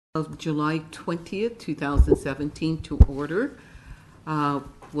Of July 20th, 2017 to order.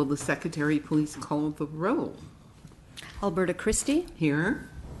 Will the Secretary please call the roll? Alberta Christie, Here.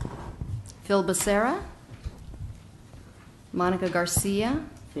 Phil Becerra, Monica Garcia,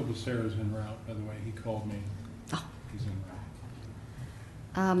 Phil Becerra's en route, by the way. He called me. Oh. He's en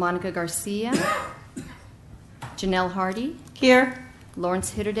route. Monica Garcia, Janelle Hardy, Here.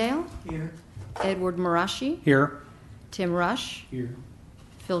 Lawrence Hitterdale, Here. Edward Marashi, Here. Tim Rush, Here.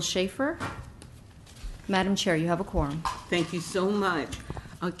 Phil Schaefer. Madam Chair, you have a quorum. Thank you so much.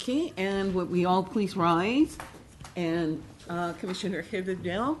 Okay, and would we all please rise? And Commissioner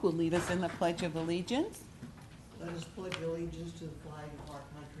Hitterdale will lead us in the Pledge of Allegiance. Let us pledge allegiance to the flag of our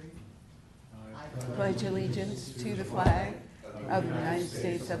country. Pledge allegiance to the flag of the United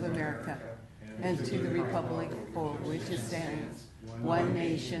States of America and to the republic for which it stands, one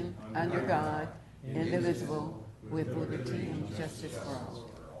nation, under God, indivisible, with liberty and justice for all.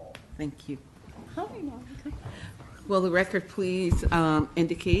 Thank you. Will the record please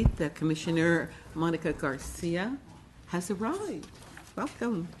indicate that Commissioner Monica Garcia has arrived?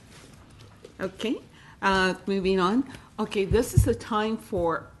 Welcome. Okay, moving on. Okay, this is a time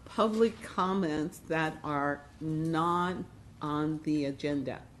for public comments that are not on the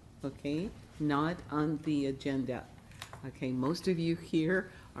agenda. Okay, not on the agenda. Okay, most of you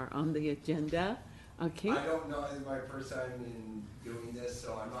here are on the agenda. Okay. I don't know, it's my first time in doing this,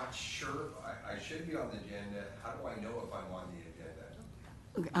 so I'm not sure. I should be on the agenda. How do I know if I'm on the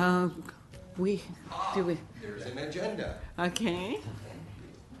agenda? We do it. There's an agenda. Okay.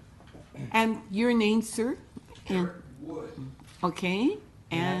 And your name, sir? And Eric Wood. okay.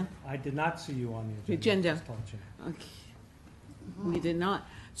 And I did not see you on the agenda. Just to let you know. okay. We did not.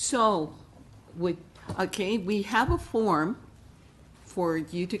 So, we have a form for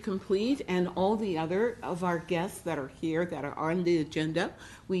you to complete, and all the other of our guests that are here that are on the agenda.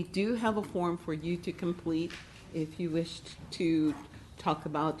 We do have a form for you to complete if you wish to talk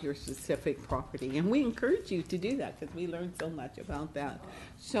about your specific property, and we encourage you to do that because we learned so much about that.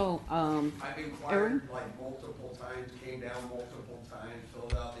 So, I've Aaron? inquired like multiple times, came down multiple times,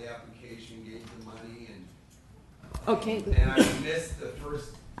 filled out the application, gave the money, Okay. and I missed the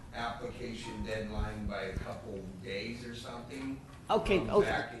first application deadline by a couple days or something. Okay,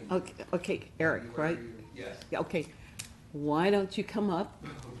 Back in okay, Eric, right? February. Yes. Yeah, okay. Why don't you come up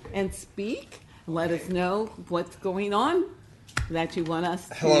and speak? Let us know what's going on that you want us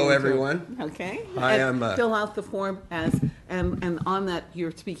to. Hello, everyone. Okay. Hi, And I'm, fill out the form and on that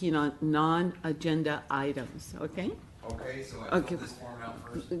you're speaking on non-agenda items, okay? Okay, so I Okay. fill this form out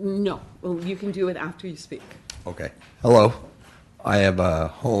first? No, well, you can do it after you speak. Okay. Hello. I have a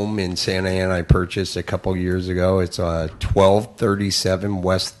home in Santa Ana I purchased a couple years ago. It's 1237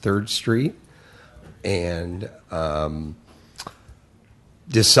 West 3rd Street. And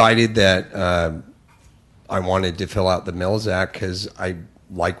decided that I wanted to fill out the Mills Act because I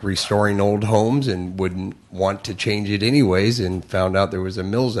like restoring old homes and wouldn't want to change it anyways, and found out there was a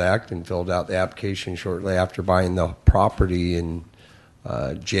Mills Act and filled out the application shortly after buying the property in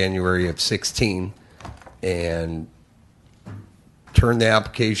January of 16. And turned the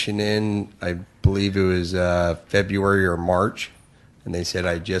application in, I believe it was February or March, and they said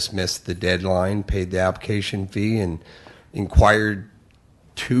I just missed the deadline, paid the application fee, and inquired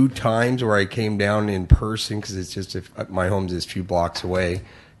 2 times where I came down in person because it's just my home's just a few blocks away,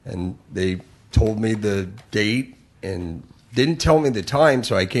 and they told me the date and didn't tell me the time,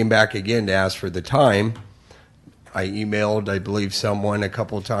 so I came back again to ask for the time. I emailed, I believe, someone a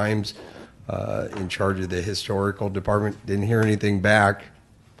couple times in charge of the historical department. Didn't hear anything back.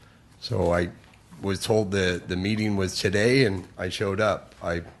 So I was told the meeting was today, and I showed up.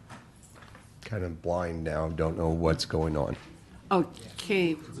 I kind of blind now, don't know what's going on.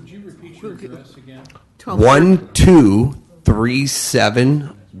 Okay. Would you repeat your address again?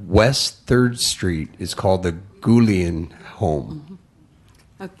 1237 West 3rd Street is called the Goulian Home.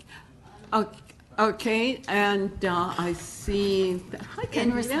 Okay, and I see. Hi,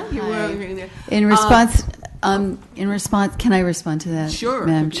 In response, can I respond to that, Sure,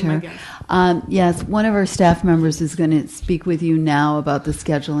 Madam be my Chair? guest. Yes, one of our staff members is going to speak with you now about the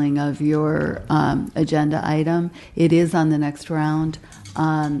scheduling of your agenda item. It is on the next round,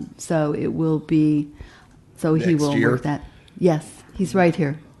 so it will be. So he Next will year? work that. Yes, he's right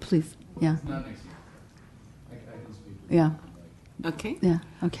here. Please, yeah, Not next year. I can speak. yeah, Okay. yeah.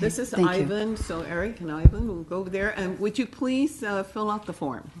 Okay. This is Thank you. Ivan, so Eric and Ivan will go over there. And would you please fill out the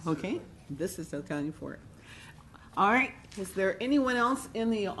form, okay? This is accounting for it. All right, is there anyone else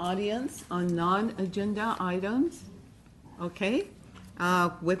in the audience on non-agenda items? Okay,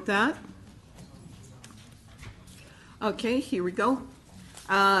 with that. Okay, here we go.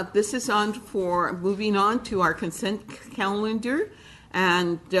 This is on for moving on to our consent calendar,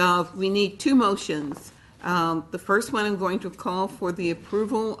 and we need two motions. The first one I'm going to call for the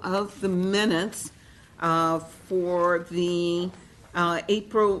approval of the minutes for the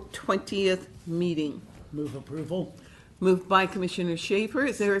April 20th meeting. Move approval. Moved by Commissioner Schaefer.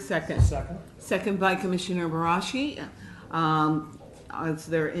 Is there a second? Second. Second by Commissioner Marashi. Is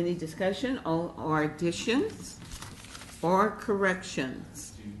there any discussion or additions or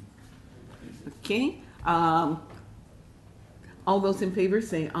corrections? Okay. All those in favor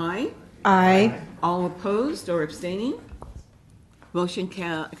say aye. Aye. All opposed or abstaining? Motion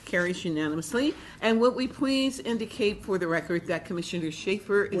carries unanimously. And would we please indicate for the record that Commissioner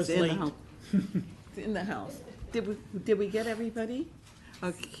Schaefer is Was in the late. house? In the house. Did we get everybody?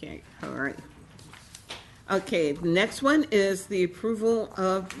 Okay, all right. Okay, the next one is the approval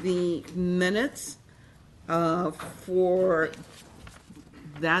of the minutes for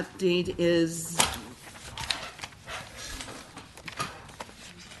that date is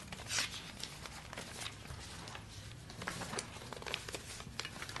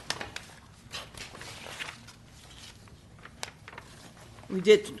we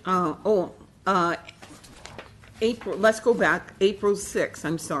did April, let's go back, April 6th,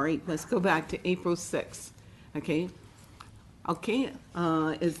 I'm sorry, let's go back to April 6th, okay? Okay,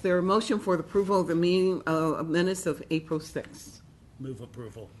 is there a motion for the approval of the meeting, minutes of April 6th? Move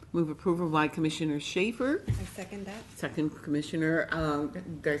approval. Move approval by Commissioner Schaefer, I second that. second Commissioner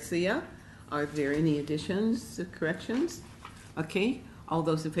Garcia. Are there any additions, corrections? Okay, all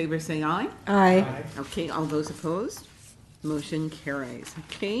those in favor say aye. Aye. Okay, all those opposed? Motion carries.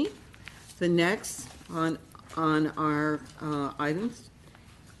 Okay, the next on our items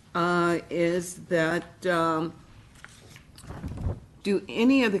is that do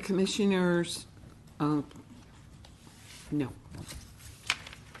any of the commissioners, no.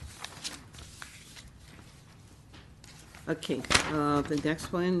 Okay, the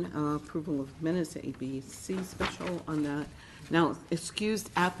next one, approval of minutes, ABC special on that. Now, excused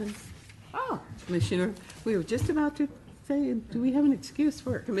absence. Oh, Commissioner, we were just about to say, do we have an excuse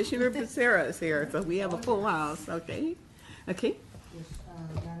for it? Commissioner Becerra is here, so we have a full house, okay? Okay, Yes,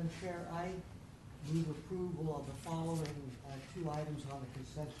 Madam Chair, I move approval of the following two items on the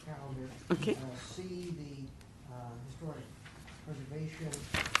consent calendar. Okay. C, the historic preservation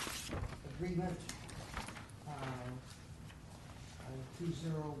agreement,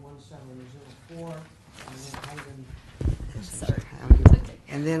 201704,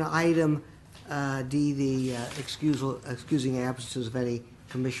 and then item D, the excusing absences of any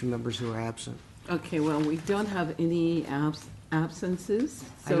commission members who are absent. okay, well, we don't have any absences.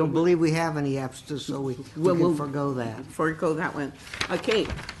 I so don't believe we have any absences, so we Well, can we'll- forgo that. Forego that one. Okay,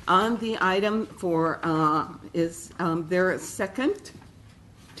 on the item for, is there a second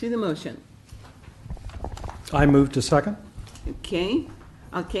to the motion? I move to second. Okay,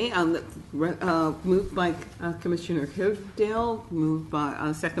 moved by Commissioner Hildale, moved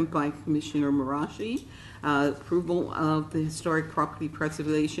by, second by Commissioner Marashi. Approval of the Historic Property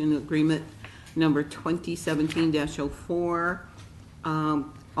Preservation Agreement number 2017-04.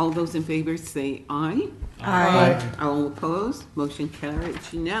 All those in favor say aye. Aye. All opposed, motion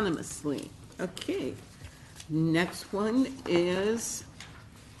carries unanimously. Okay, next one is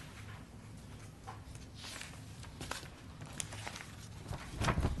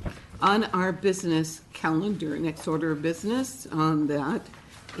on our business calendar. Next order of business on that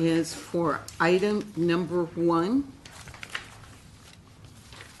is for item number 1.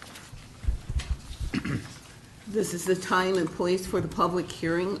 This is the time and place for the public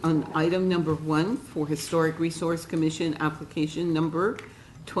hearing on item number 1 for Historic Resource Commission application number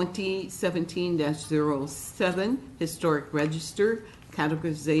 2017-07, Historic Register,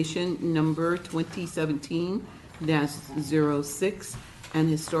 categorization number 2017-06, and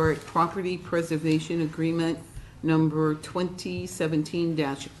Historic Property Preservation Agreement number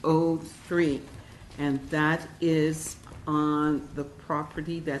 2017-03. And that is on the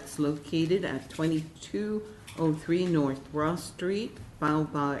property that's located at 2203 North Ross Street,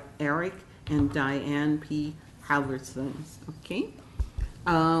 filed by Eric and Diane P. Halverson. Okay?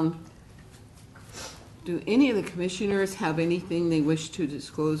 Do any of the commissioners have anything they wish to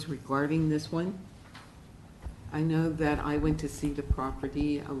disclose regarding this one? I know that I went to see the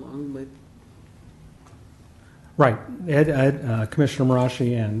property along with, Right. Commissioner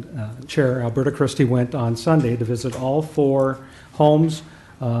Marashi and Chair Alberta Christie went on Sunday to visit all 4 homes,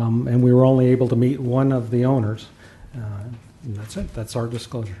 and we were only able to meet one of the owners. And that's it. That's our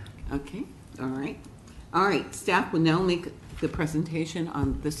disclosure. okay, all right. All right, staff will now make the presentation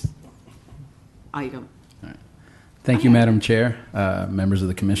on this item. Thank you, Madam Chair, members of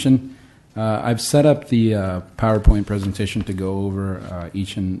the Commission. I've set up the PowerPoint presentation to go over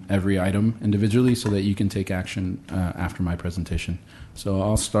each and every item individually so that you can take action after my presentation. So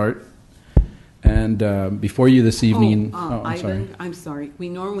I'll start. And before you this evening... I'm sorry. Ivan, I'm sorry. We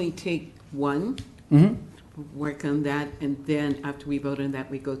normally take one, work on that, and then after we vote on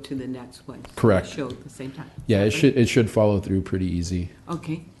that, we go to the next one. So Correct. Show at the same time. Yeah, it should follow through pretty easy.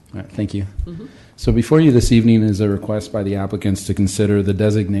 Okay. All right, thank you. So before you this evening is a request by the applicants to consider the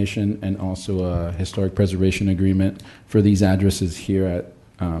designation and also a historic preservation agreement for these addresses here at,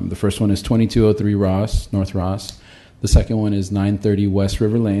 the first one is 2203 Ross, North Ross. The second one is 930 West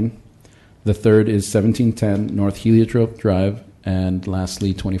River Lane. The third is 1710 North Heliotrope Drive. And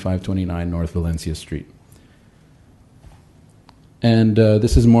lastly, 2529 North Valencia Street. And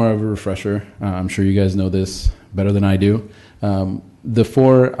this is more of a refresher. I'm sure you guys know this better than I do. The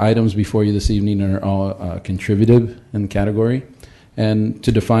four items before you this evening are all contributive in category. And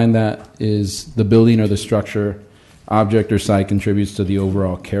to define that is the building or the structure, object or site contributes to the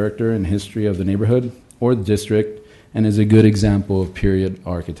overall character and history of the neighborhood or the district and is a good example of period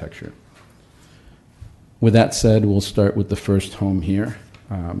architecture. With that said, we'll start with the first home here.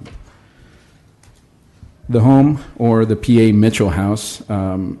 The home, or the P.A. Mitchell House,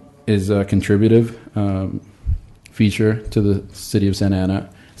 is a contributive feature to the city of Santa Ana.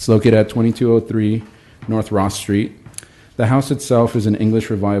 It's located at 2203 North Ross Street. The house itself is an English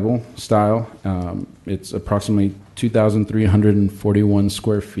Revival style. It's approximately 2,341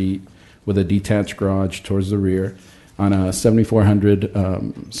 square feet with a detached garage towards the rear on a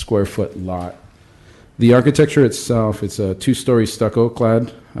 7,400 square foot lot. The architecture itself, it's a two-story stucco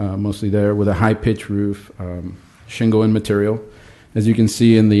clad, mostly there, with a high-pitch roof, shingle and material. As you can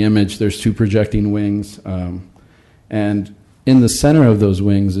see in the image, there's two projecting wings, and in the center of those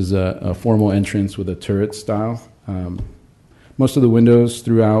wings is a formal entrance with a turret style. Most of the windows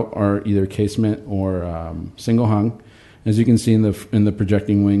throughout are either casement or single hung. As you can see in the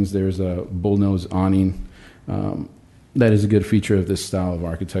projecting wings, there's a bullnose awning. That is a good feature of this style of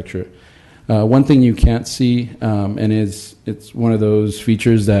architecture. One thing you can't see, and it's one of those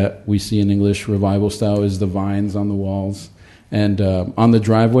features that we see in English Revival style, is the vines on the walls. And on the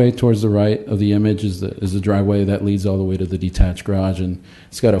driveway towards the right of the image is the driveway that leads all the way to the detached garage, and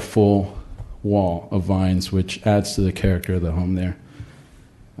it's got a full wall of vines, which adds to the character of the home there.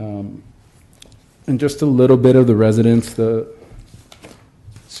 And just a little bit of the residence.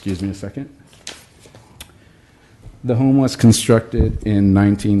 Excuse me a second. The home was constructed in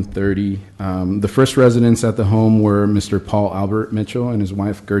 1930. The first residents at the home were Mr. Paul Albert Mitchell and his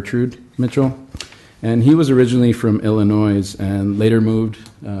wife Gertrude Mitchell. And he was originally from Illinois and later moved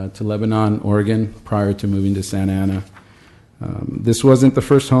to Lebanon, Oregon, prior to moving to Santa Ana. This wasn't the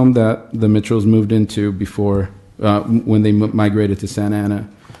first home that the Mitchells moved into before when they migrated to Santa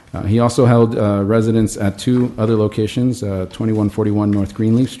Ana. He also held residence at two other locations, 2141 North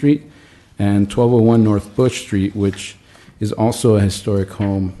Greenleaf Street and 1201 North Bush Street, which is also a historic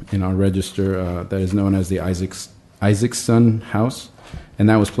home in our register that is known as the Isaacson House, and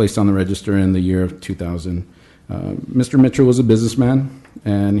that was placed on the register in the year of 2000. Mr. Mitchell was a businessman,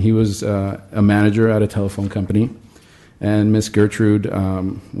 and he was a manager at a telephone company, and Miss Gertrude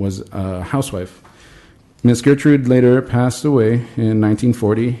was a housewife. Miss Gertrude later passed away in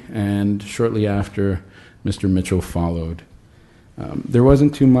 1940, and shortly after, Mr. Mitchell followed. There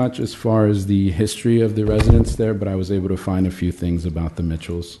wasn't too much as far as the history of the residents there, but I was able to find a few things about the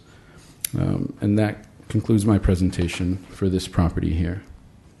Mitchells. And that concludes my presentation for this property here.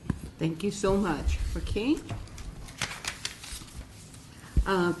 Thank you so much. Okay.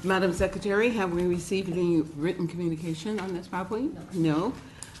 Madam Secretary, have we received any written communication on this property? No.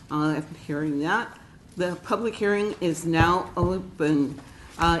 I'm hearing that. The public hearing is now open.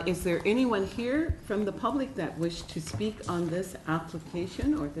 Is there anyone here from the public that wished to speak on this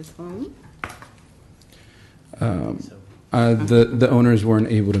application or this home? The owners weren't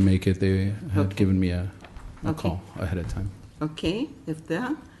able to make it. They had given me a Okay. call ahead of time. Okay, if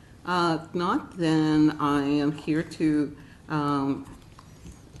that, not, then I am here to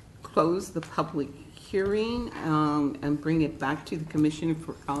close the public hearing and bring it back to the commission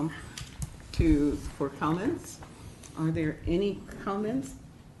for comments. Are there any comments?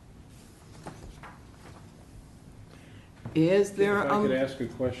 Is there? If I could ask a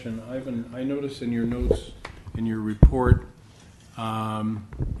question, Ivan, I noticed in your notes, in your report,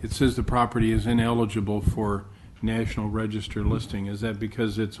 it says the property is ineligible for National Register listing. Is that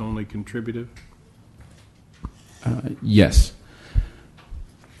because it's only contributive? Yes.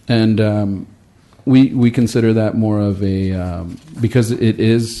 And We consider that more of a, because it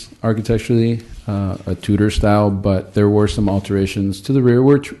is architecturally a Tudor style, but there were some alterations to the rear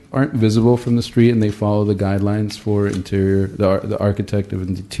which aren't visible from the street, and they follow the guidelines for interior, the architect of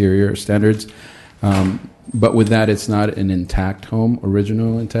interior standards. But with that, it's not an intact home,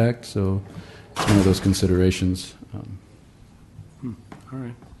 original intact, so it's one of those considerations. All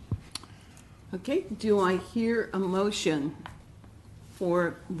right. Okay, do I hear a motion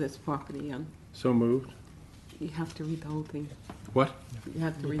for this property? So moved. You have to read the whole thing. What? You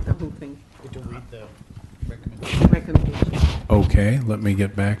have to read the whole thing. To read the Recommendation. Okay, let me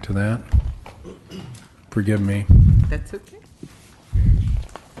get back to that. Forgive me. That's okay.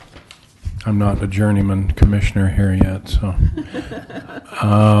 I'm not a journeyman commissioner here yet, so.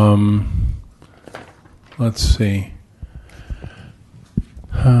 Let's see.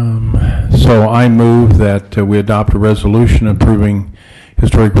 So I move that we adopt a resolution approving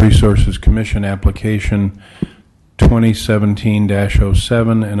Historic Resources Commission application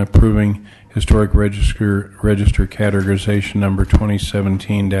 2017-07 and approving Historic Register categorization number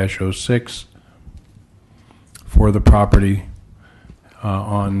 2017-06 for the property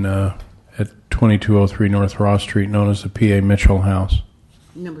at 2203 North Ross Street, known as the P.A. Mitchell House.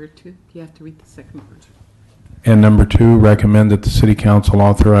 Number 2, you have to read the second part. And number 2, recommend that the City Council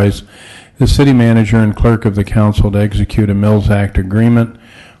authorize the City Manager and Clerk of the Council to execute a Mills Act agreement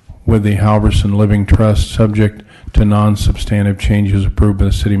with the Halverson Living Trust, subject to non-substantive changes approved by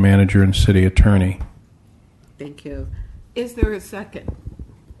the City Manager and City Attorney. Thank you. Is there a second?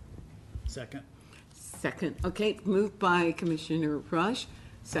 second. Second. Okay, moved by Commissioner Rush,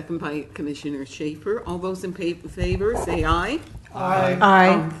 second by Commissioner Schaefer. All those in favor, say aye.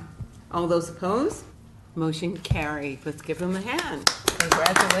 Aye. All those opposed? Motion carried. Let's give them a hand.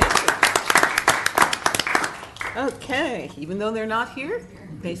 Congratulations. Okay, even though they're not here,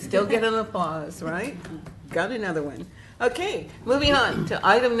 they still get an applause, right? Got another one. Okay, moving on to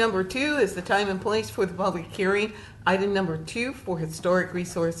item number 2 is the time and place for the public hearing. Item number 2 for Historic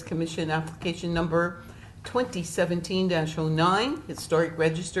Resource Commission application number 2017-09, Historic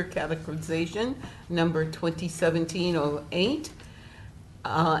Register categorization number 2017-08,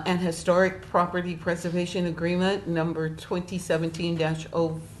 and Historic Property Preservation Agreement number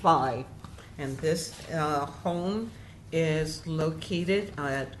 2017-05. And this home is located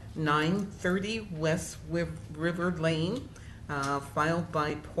at 930 West River Lane, filed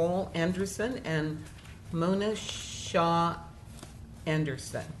by Paul Anderson and Mona Shaw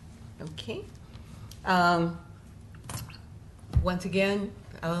Anderson. Okay. Once again,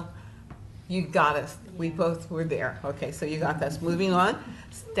 you got us. We both were there. Okay, so you got this. Moving on.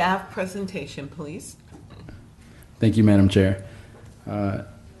 Staff presentation, please. Thank you, Madam Chair.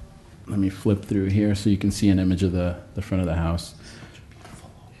 Let me flip through here so you can see an image of the front of the house.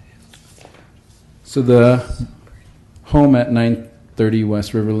 So the home at 930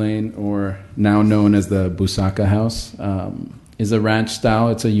 West River Lane, or now known as the Busaka House, is a ranch style.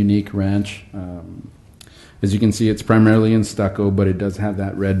 It's a unique ranch. As you can see, it's primarily in stucco, but it does have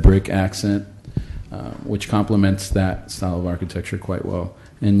that red brick accent, which complements that style of architecture quite well.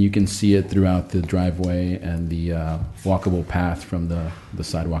 And you can see it throughout the driveway and the walkable path from the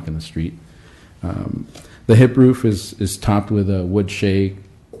sidewalk in the street. The hip roof is topped with a wood shake,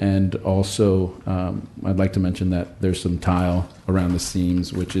 and also I'd like to mention that there's some tile around the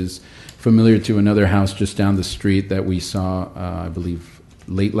seams, which is familiar to another house just down the street that we saw, I believe,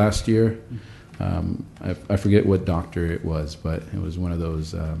 late last year. I forget what doctor it was, but it was one of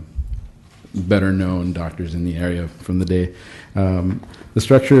those better known doctors in the area from the day. The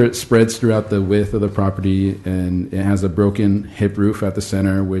structure spreads throughout the width of the property, and it has a broken hip roof at the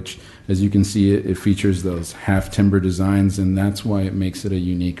center, which, as you can see, it features those half timber designs, and that's why it makes it a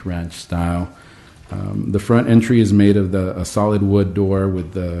unique ranch style. The front entry is made of a solid wood door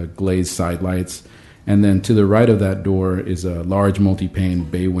with the glazed side lights, and then to the right of that door is a large multi-pane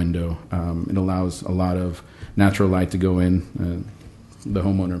bay window. It allows a lot of natural light to go in. The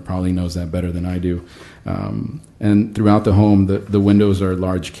homeowner probably knows that better than I do. And throughout the home, the windows are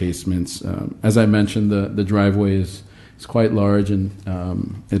large casements. As I mentioned, the driveway is quite large, and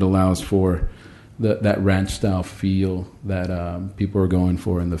it allows for that ranch style feel that people are going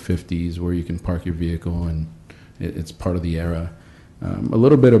for in the 50s, where you can park your vehicle and it's part of the era. A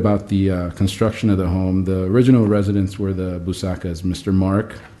little bit about the construction of the home. The original residents were the Busakas, Mr.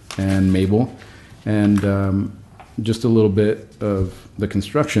 Mark and Mabel. And just a little bit of the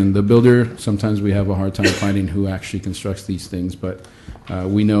construction. The builder, sometimes we have a hard time finding who actually constructs these things, but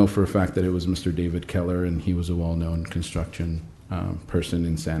we know for a fact that it was Mr. David Keller, and he was a well-known construction person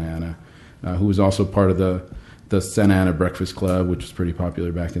in Santa Ana, who was also part of the the Santa Ana Breakfast Club, which was pretty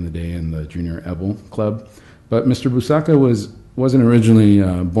popular back in the day, and the Junior Ebel Club. But Mr. Busacca wasn't originally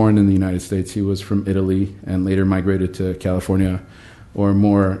born in the United States. He was from Italy and later migrated to California, or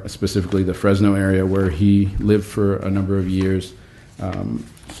more specifically the Fresno area, where he lived for a number of years.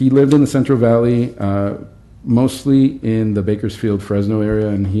 He lived in the Central Valley, mostly in the Bakersfield, Fresno area,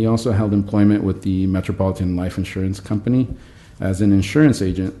 and he also held employment with the Metropolitan Life Insurance Company as an insurance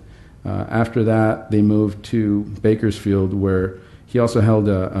agent. After that, they moved to Bakersfield, where he also held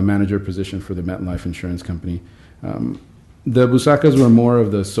a manager position for the MetLife Insurance Company. The Busaccas were more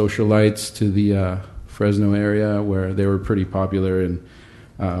of the socialites to the Fresno area, where they were pretty popular,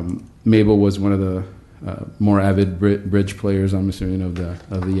 and Mabel was one of the more avid bridge players, I'm assuming, of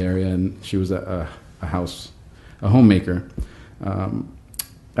the area, and she was a homemaker.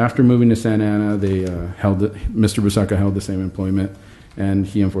 After moving to Santa Ana, Mr. Busacca held the same employment, and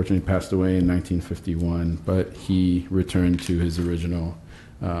he unfortunately passed away in 1951, but he returned to his original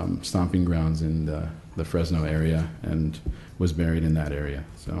stomping grounds in the Fresno area and was buried in that area.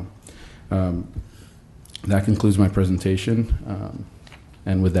 So that concludes my presentation,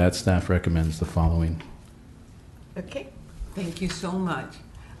 and with that, staff recommends the following. Okay, thank you so much.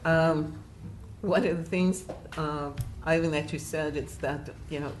 One of the things, Ivan, that you said, it's that,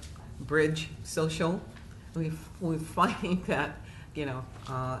 bridge social. We find that,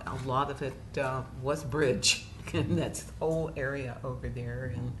 a lot of it was bridge, and that's the whole area over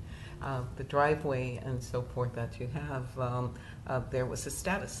there, and the driveway and so forth that you have, there was a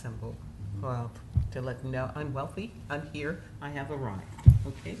status symbol to let them know, I'm wealthy, I'm here, I have arrived.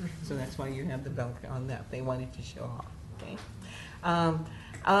 Okay, so that's why you have the belt on that. They wanted to show off. Okay.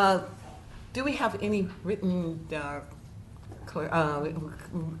 Do we have any written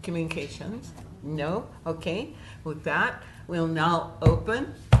communications? No? Okay. With that, we'll now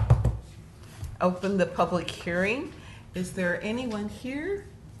open the public hearing. Is there anyone here?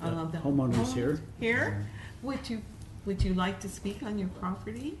 The homeowners here. Here? Would you like to speak on your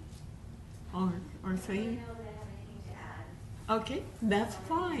property? Or say? Okay, that's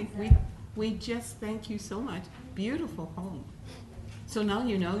fine. We just thank you so much. Beautiful home. So now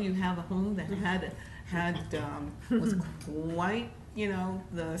you know you have a home that was quite,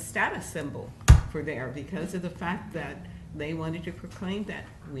 the status symbol for there, because of the fact that they wanted to proclaim that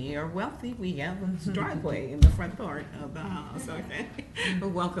we are wealthy. We have a driveway in the front part of the house. Okay,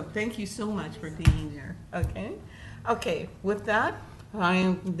 well, welcome. Thank you so much for being there. Okay, okay. With that, I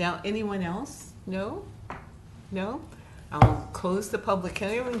am now. Anyone else? No. I'll close the public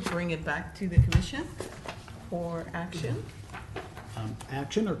hearing and bring it back to the commission for action.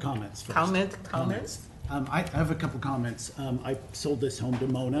 Action or comments first? Comments? I have a couple comments. I sold this home to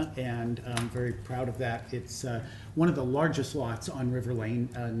Mona, and I'm very proud of that. It's one of the largest lots on River Lane,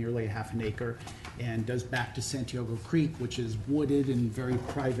 nearly a half an acre, and does back to Santiago Creek, which is wooded and very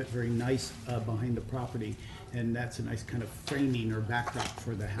private, very nice behind the property. And that's a nice kind of framing or backdrop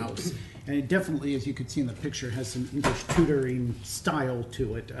for the house. And it definitely, as you could see in the picture, has some English tutoring style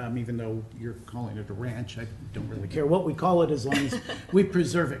to it, even though you're calling it a ranch. I don't really care what we call it as long as we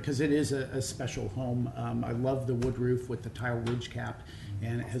preserve it, because it is a special home. I love the wood roof with the tile ridge cap,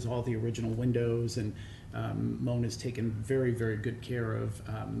 and it has all the original windows, and Mona's taken very, very good care of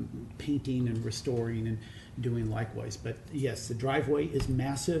painting and restoring and doing likewise. But yes, the driveway is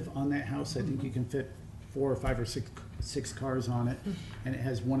massive on that house. I think you can fit 4 or 5 or 6 cars on it, and it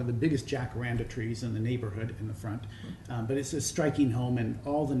has one of the biggest jacaranda trees in the neighborhood in the front. But it's a striking home, and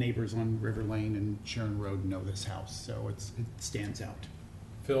all the neighbors on River Lane and Sharon Road know this house, so it stands out.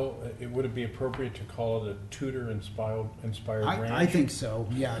 Phil, would it be appropriate to call it a Tudor-inspired ranch? I think so.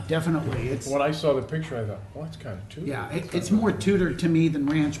 Yeah, definitely. When I saw the picture, I thought, well, it's kind of Tudor. Yeah, it's more Tudor to me than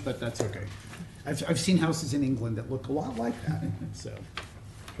ranch, but that's okay. I've seen houses in England that look a lot like that. So.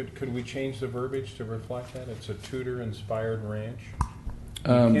 Could we change the verbiage to reflect that? It's a Tudor-inspired ranch. You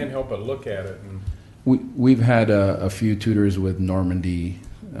can't help but look at it. And We've had a few Tudors with Normandy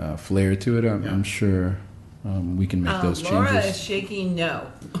flair to it. I'm sure we can make those changes. Laura is shaking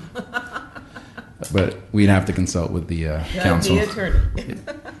no. But we'd have to consult with the council. The attorney.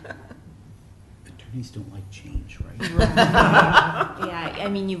 Attorneys don't like change, right? Yeah, I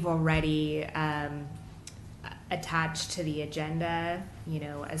mean, you've already attached to the agenda,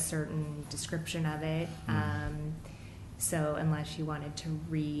 a certain description of it. So unless you wanted to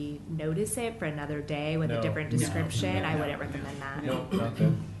re-notice it for another day with a different description, I wouldn't recommend that. No,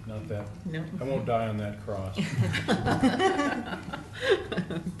 not that. No. I won't die on that cross.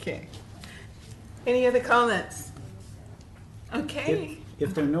 Okay. Any other comments? Okay.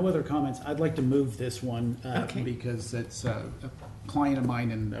 If there are no other comments, I'd like to move this one Okay. because it's client of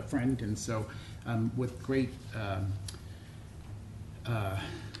mine and a friend, and so with great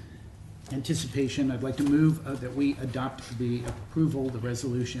anticipation, I'd like to move that we adopt the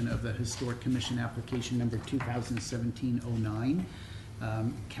resolution of the Historic Commission application number 2017-09,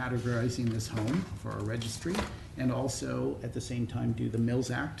 categorizing this home for our registry, and also at the same time do the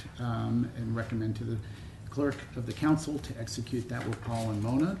Mills Act and recommend to the clerk of the council to execute that with Paul and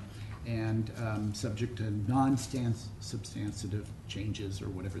Mona, and subject to non-substantive changes or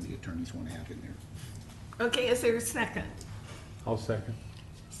whatever the attorneys want to have in there. Okay, is there a second? I'll second.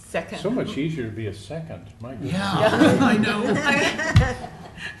 Second. So much easier to be a second. My goodness. Yeah, I know.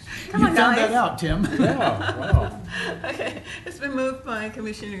 Come You on, found guys. that out, Tim. Yeah, wow. Okay, it's been moved by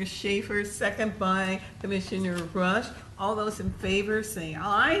Commissioner Schaefer, second by Commissioner Rush. All those in favor say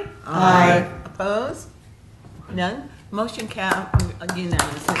aye. Aye. Opposed? None? Motion unanimous. Yeah,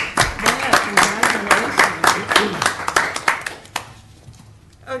 congratulations.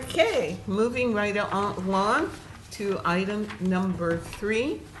 Okay, moving right along to item number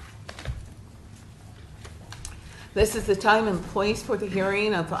 3. This is the time and place for the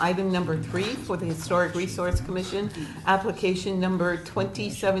hearing of item number 3 for the Historic Resource Commission, application number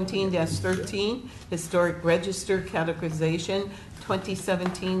 2017-13, Historic Register Categorization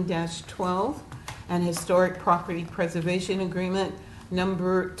 2017-12, and Historic Property Preservation Agreement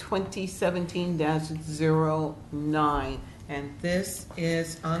number 2017-09. And this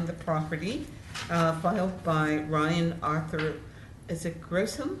is on the property filed by Ryan Arthur, is it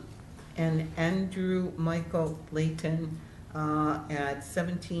Grissom? And Andrew Michael Layton at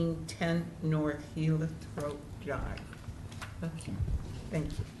 1710 North Heliotrope Drive. Okay, thank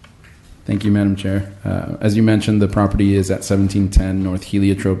you. Thank you, Madam Chair. As you mentioned, the property is at 1710 North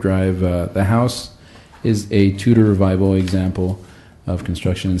Heliotrope Drive. The house is a Tudor Revival example of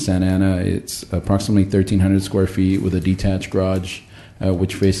construction in Santa Ana. It's approximately 1,300 square feet with a detached garage,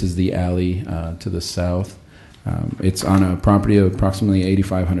 which faces the alley to the south. It's on a property of approximately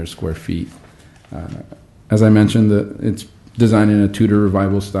 8,500 square feet. As I mentioned, it's designed in a Tudor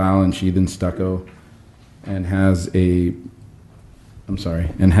Revival style and sheathed in stucco, and has a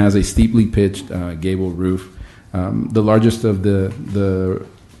steeply pitched gable roof. The largest of the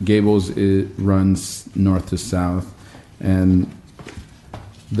gables, it runs north to south, and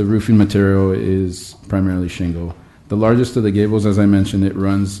the roofing material is primarily shingle. The largest of the gables, as I mentioned, it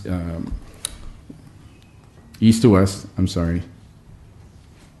runs east to west. I'm sorry.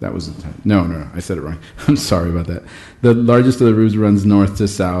 That was no, I said it wrong. I'm sorry about that. The largest of the roofs runs north to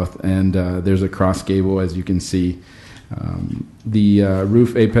south, and there's a cross gable, as you can see. The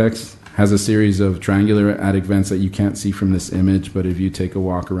roof apex has a series of triangular attic vents that you can't see from this image, but if you take a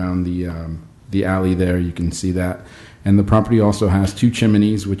walk around the alley there, you can see that. And the property also has 2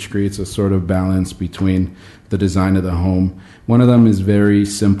 chimneys, which creates a sort of balance between the design of the home. One of them is very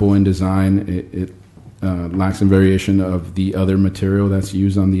simple in design. It lacks in variation of the other material that's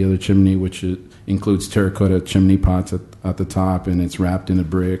used on the other chimney, which includes terracotta chimney pots at the top, and it's wrapped in a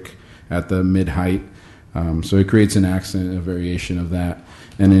brick at the mid-height. So it creates an accent, a variation of that,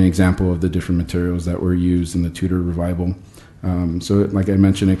 and an example of the different materials that were used in the Tudor Revival. So like I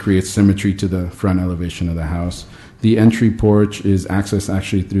mentioned, it creates symmetry to the front elevation of the house. The entry porch is accessed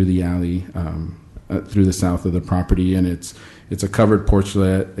actually through the alley, through the south of the property, and it's a covered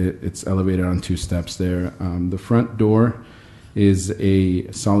porchlet. It's elevated on 2 steps there. The front door is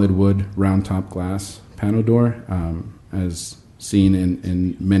a solid wood round top glass panel door, as seen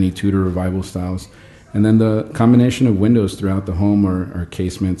in many Tudor Revival styles. And then the combination of windows throughout the home are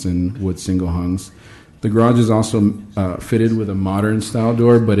casements and wood single hungs. The garage is also fitted with a modern style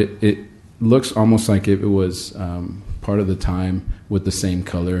door, but it looks almost like if it was part of the time with the same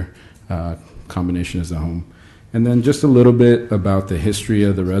color combination as the home. And then just a little bit about the history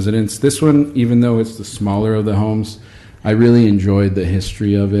of the residence. This one, even though it's the smaller of the homes, I really enjoyed the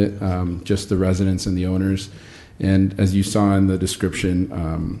history of it, just the residents and the owners. And as you saw in the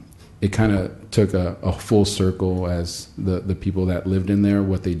description, it kind of took a full circle as the people that lived in there,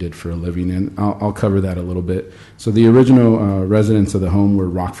 what they did for a living. And I'll cover that a little bit. So the original residents of the home were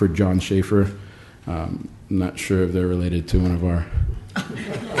Rockford John Schaefer. I'm not sure if they're related to one of our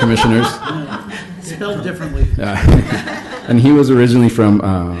commissioners. Spelled differently. And he was originally from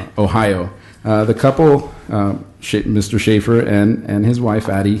Ohio. The couple, Mr. Schaefer and his wife,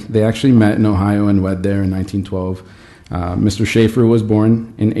 Addie, they actually met in Ohio and wed there in 1912. Mr. Schaefer was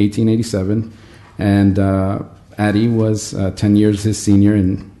born in 1887, and Addie was 10 years his senior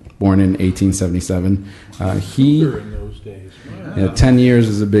and born in 1877. He, in those days. Wow. yeah, 10 years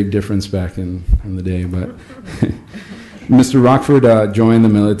is a big difference back in the day, but Mr. Rockford joined the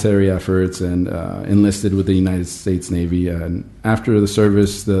military efforts and enlisted with the United States Navy. And after the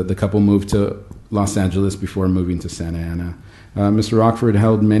service, the couple moved to Los Angeles before moving to Santa Ana. Mr. Rockford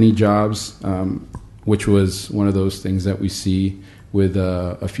held many jobs, which was one of those things that we see with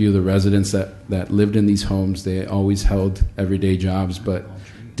a few of the residents that lived in these homes. They always held everyday jobs, but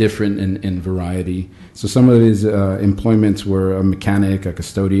different in variety. So some of his employments were a mechanic, a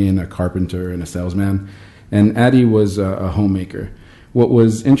custodian, a carpenter, and a salesman. And Addie was a homemaker. What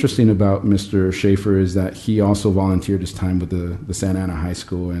was interesting about Mr. Schaefer is that he also volunteered his time with the Santa Ana High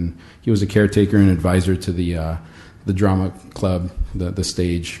School, and he was a caretaker and advisor to the drama club, the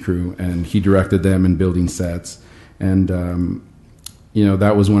stage crew, and he directed them in building sets. And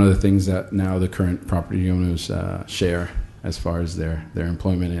that was one of the things that now the current property owners share as far as their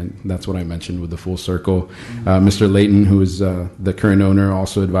employment, and that's what I mentioned with the full circle. Mr. Layton, who is the current owner,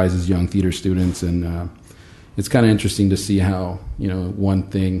 also advises young theater students, and it's kind of interesting to see how one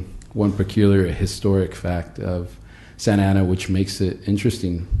peculiar historic fact of Santa Ana, which makes it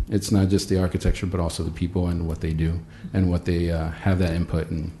interesting. It's not just the architecture, but also the people and what they do and what they have that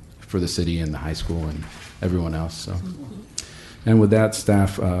input in for the city and the high school and everyone else. So, and with that,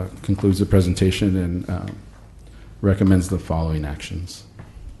 staff concludes the presentation and recommends the following actions.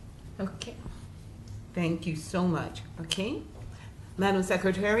 Okay. Thank you so much. Okay. Madam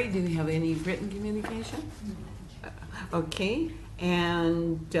Secretary, do you have any written communication? Okay.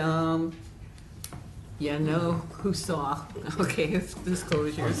 And who saw? Okay, it's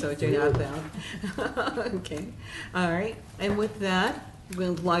disclosure, so do not that. Okay. All right. And with that,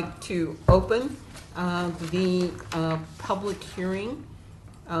 we'd like to open the public hearing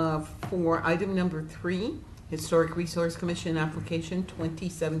for item number 3, Historic Resource Commission application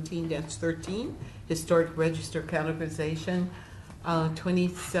 2017-13, Historic Register categorization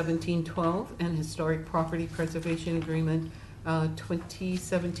 2017-12, and Historic Property Preservation Agreement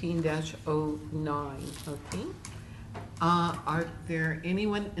 2017-09. Okay. Are there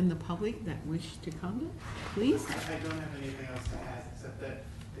anyone in the public that wish to comment? Please. I don't have anything else to add except that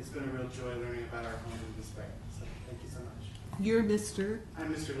it's been a real joy learning about our home and perspective. So thank you so much. You're Mr.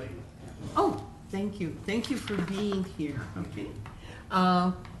 I'm Mr. Layton. Oh, thank you. Thank you for being here. Okay.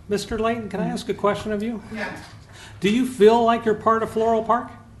 Mr. Layton, can I ask a question of you? Yeah. Do you feel like you're part of Floral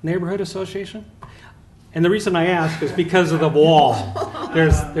Park Neighborhood Association? And the reason I ask is because of the wall.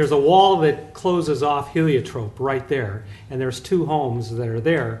 There's a wall that closes off Heliotrope right there, and there's 2 homes that are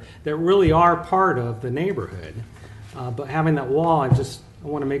there that really are part of the neighborhood. But having that wall, I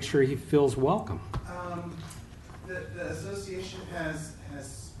want to make sure he feels welcome. The association has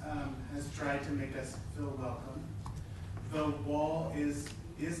tried to make us feel welcome. The wall is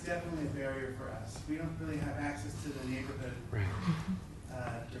definitely a barrier for us. We don't really have access to the neighborhood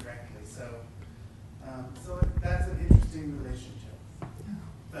directly, so that's an interesting relationship.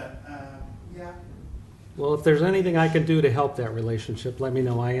 But yeah. Well, if there's anything I can do to help that relationship, let me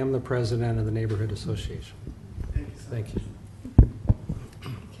know. I am the president of the neighborhood association. Thank you.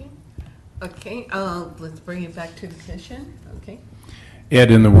 Okay. Let's bring it back to the commission. Okay. Ed,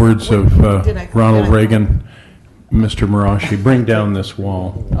 in the words of Ronald did I- Reagan, Mr. Marashi, bring down this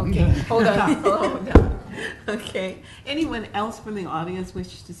wall. Okay. Hold on. Okay. Anyone else from the audience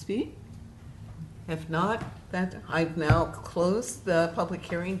wish to speak? If not, I've now closed the public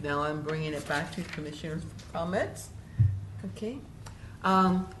hearing. Now I'm bringing it back to commissioners' comments. Okay.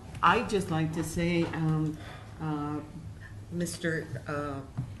 I'd just like to say, Mr.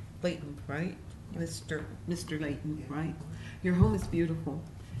 Layton, right? Mr. Layton, right? Your home is beautiful.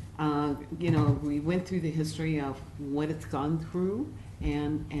 We went through the history of what it's gone through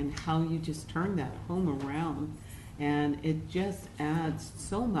and how you just turned that home around. And it just adds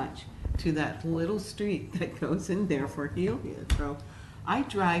so much to that little street that goes in there for Heliotrope. I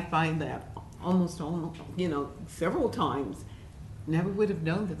drive by that almost, several times. Never would have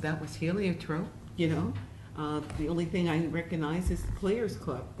known that was Heliotrope, The only thing I recognize is the Players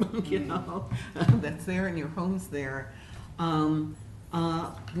Club, that's there and your home's there.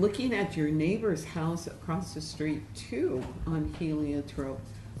 Looking at your neighbor's house across the street too on Heliotrope,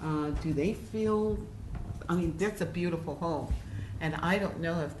 do they feel, that's a beautiful home. And I don't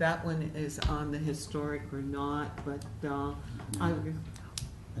know if that one is on the historic or not, but I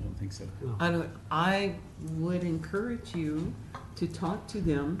don't think so. I would encourage you to talk to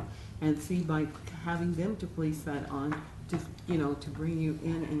them and see by having them to place that on, to bring you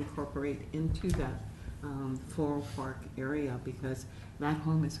in and incorporate into that Floral Park area, because that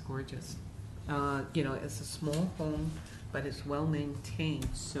home is gorgeous. It's a small home, but it's well maintained.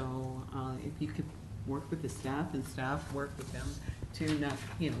 So if you could work with the staff and staff work with them to not,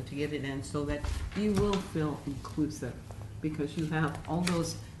 to get it in so that you will feel inclusive because you have all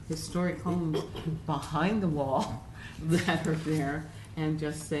those historic homes behind the wall that are there, and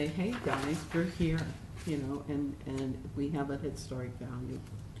just say, hey, guys, we're here, you know, and we have a historic value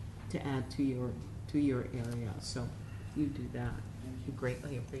to add to your area. So you do that. You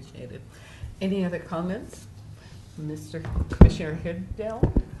greatly appreciate it. Any other comments? Mr. Commissioner Hiddell?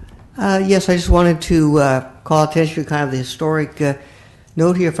 Yes, I just wanted to call attention to kind of the historic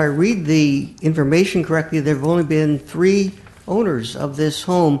note here. If I read the information correctly, there have only been 3 owners of this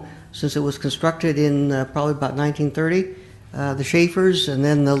home since it was constructed in probably about 1930. The Schaefers, and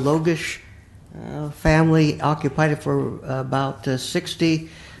then the Logish family occupied it for about 60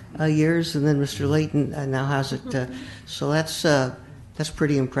 years, and then Mr. Layton now has it. So that's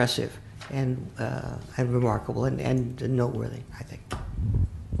pretty impressive and remarkable and noteworthy, I think.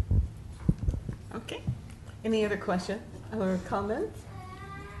 Okay. Any other questions or comments?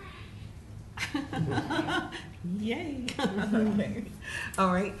 Yay. Okay.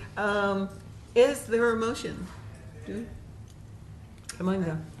 All right. Is there a motion? Come on,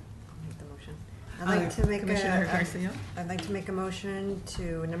 go. Make the motion. Commissioner Garcia? I'd like to make a motion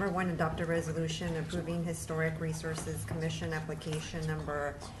to, number 1, adopt a resolution approving Historic Resources Commission application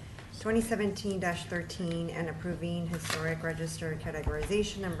number 2017-13 and approving Historic Register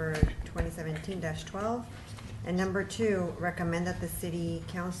categorization number 2017-12. And number 2, recommend that the City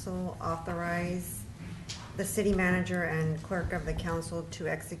Council authorize the City Manager and Clerk of the Council to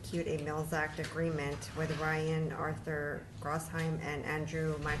execute a Mills Act agreement with Ryan Arthur Grossheim and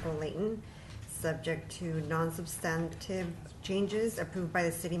Andrew Michael Layton, subject to non-substantive changes approved by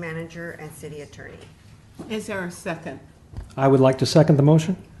the City Manager and City Attorney. Is there a second? I would like to second the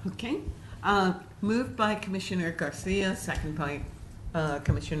motion. Okay. Moved by Commissioner Garcia, second by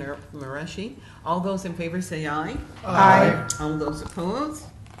Commissioner Marashi. All those in favor say aye. Aye. All those opposed?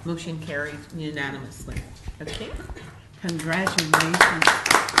 Motion carries unanimously. Okay? Congratulations.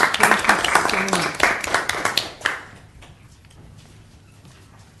 Thank you so much.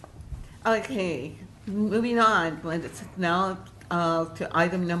 Okay, moving on. It's now to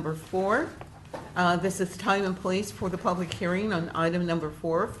item number 4. This is time and place for the public hearing on item number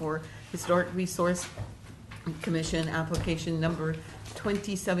 4 for Historic Resource Commission application number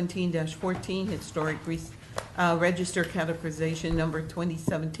 2017-14, Historic Register categorization number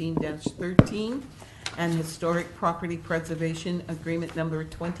 2017-13, and Historic Property Preservation Agreement number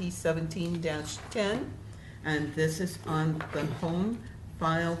 2017-10. And this is on the home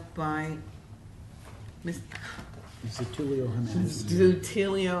filed by Zutilio Jimenez.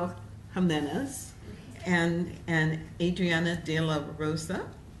 Zutilio Jimenez and Adriana de la Rosa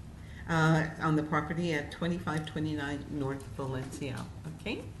on the property at 2529 North Valencia.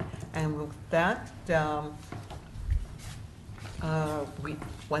 Okay, and with that, we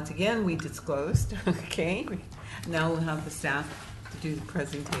once again we disclosed. Okay, now we'll have the staff to do the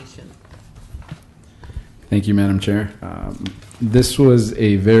presentation. Thank you, Madam Chair. This was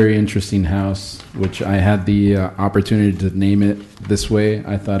a very interesting house, which I had the opportunity to name it this way.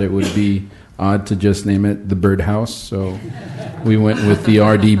 I thought it would be odd to just name it the Bird House, so we went with the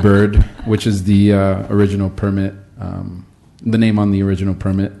RD Bird, which is the original permit, the name on the original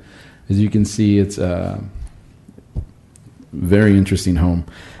permit. As you can see, it's a very interesting home.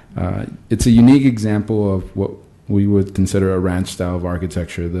 It's a unique example of what we would consider a ranch style of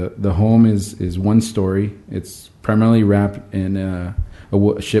architecture. The home is one story. It's primarily wrapped in a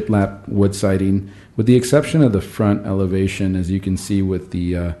shiplap wood siding, with the exception of the front elevation, as you can see with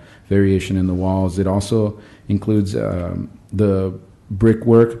the variation in the walls. It also includes the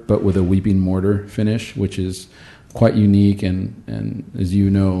brickwork, but with a weeping mortar finish, which is quite unique. And as you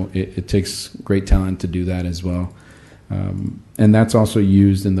know, it takes great talent to do that as well. And that's also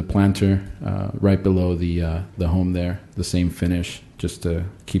used in the planter right below the home there, the same finish, just to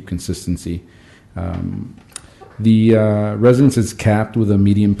keep consistency. The residence is capped with a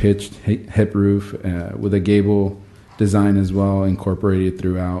medium-pitched hip roof with a gable design as well incorporated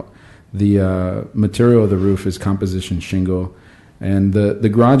throughout. The material of the roof is composition shingle, and the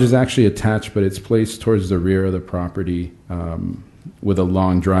garage is actually attached, but it's placed towards the rear of the property with a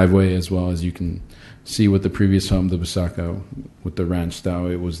long driveway, as well as you can see with the previous home, the Basaka, with the ranch style.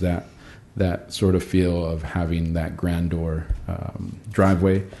 It was that sort of feel of having that grandeur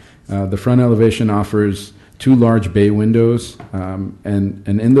driveway. The front elevation offers 2 large bay windows, and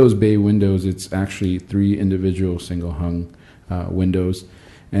in those bay windows, it's actually 3 individual single hung windows,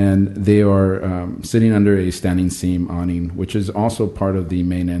 and they are sitting under a standing seam awning, which is also part of the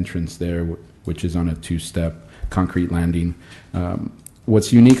main entrance there, which is on a 2-step concrete landing.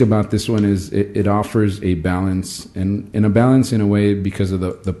 what's unique about this one is it offers a balance, and a balance in a way because of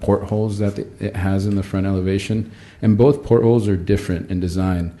the portholes that it has in the front elevation. And both portholes are different in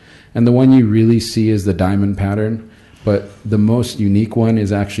design. And the one you really see is the diamond pattern, but the most unique one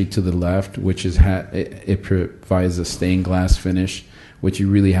is actually to the left, which is it provides a stained glass finish, which you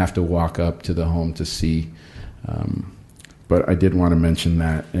really have to walk up to the home to see. But I did want to mention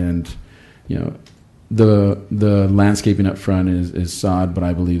that. And, you know, the landscaping up front is sod, but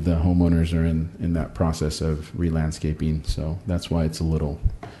I believe the homeowners are in that process of re-landscaping. So that's why it's a little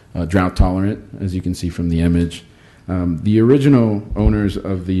drought tolerant, as you can see from the image. The original owners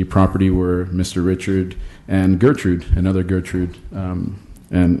of the property were Mr. Richard and Gertrude, another Gertrude,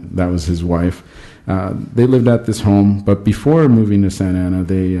 and that was his wife. They lived at this home, but before moving to Santa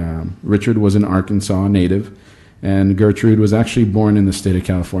Ana, Richard was an Arkansas native, and Gertrude was actually born in the state of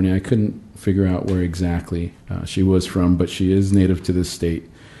California. I couldn't figure out where exactly she was from, but she is native to this state.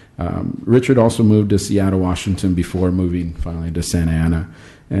 Richard also moved to Seattle, Washington before moving finally to Santa Ana.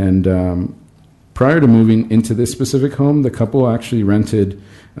 And prior to moving into this specific home, the couple actually rented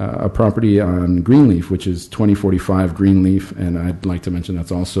a property on Greenleaf, which is 2045 Greenleaf, and I'd like to mention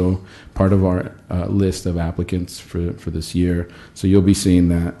that's also part of our list of applicants for this year. So you'll be seeing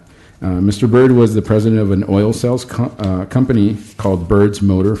that. Mr. Bird was the president of an oil sales company called Bird's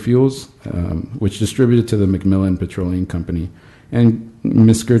Motor Fuels, which distributed to the McMillan Petroleum Company. And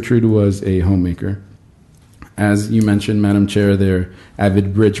Miss Gertrude was a homemaker. As you mentioned, Madam Chair, they're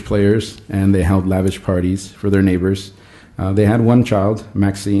avid bridge players, and they held lavish parties for their neighbors. They had one child,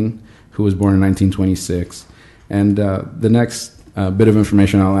 Maxine, who was born in 1926. And the next bit of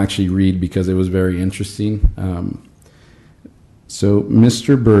information I'll actually read because it was very interesting. So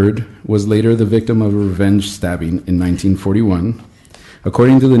Mr. Bird was later the victim of a revenge stabbing in 1941.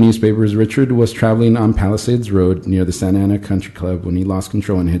 According to the newspapers, Richard was traveling on Palisades Road near the Santa Ana Country Club when he lost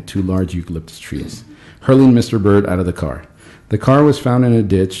control and hit two large eucalyptus trees, hurling Mr. Bird out of the car. The car was found in a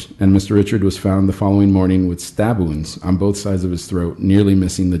ditch, and Mr. Richard was found the following morning with stab wounds on both sides of his throat, nearly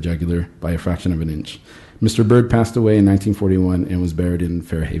missing the jugular by a fraction of an inch. Mr. Bird passed away in 1941 and was buried in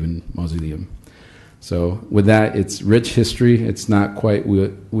Fairhaven Mausoleum. So with that, it's rich history. It's not quite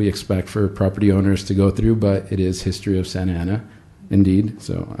what we expect for property owners to go through, but it is history of Santa Ana, indeed.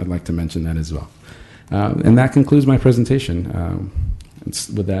 So I'd like to mention that as well. And that concludes my presentation.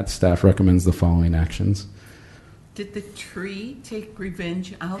 With that, staff recommends the following actions. Did the tree take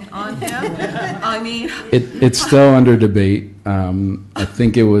revenge out on him? I mean... It's still under debate. I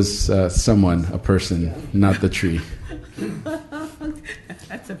think it was a person, not the tree.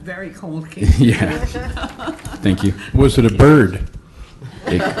 That's a very cold case. Yeah. Thank you. Was it a bird?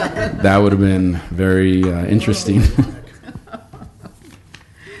 That would have been very interesting.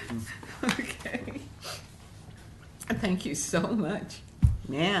 Okay. Thank you so much.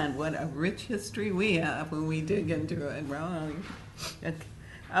 Man, what a rich history we have when we dig into it, right?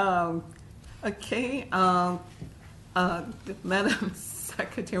 Okay. Madam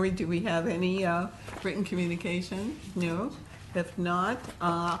Secretary, do we have any written communication? No. If not,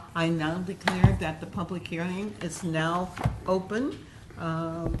 I now declare that the public hearing is now open.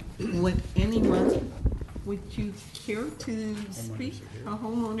 Would anyone, would you care to speak?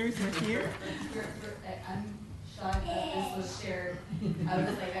 Homeowners are here. I'm shocked that this was shared. I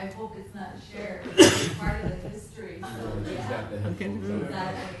was like, I hope it's not shared. It's part of the history. So, yeah. Okay.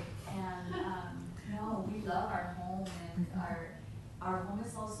 Exactly. And no, we love our home, and our home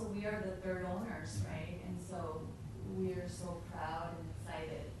is also, we are the third owners, right? And so we are so proud and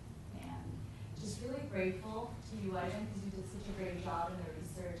excited, and just really grateful to you, Ivan, because you did such a great job in the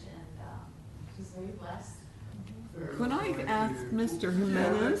research, and just very blessed. Could I ask Mr.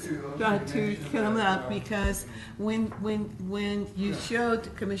 Jimenez to come up, because when you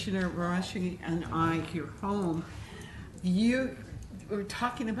showed Commissioner Marashi and I your home, you were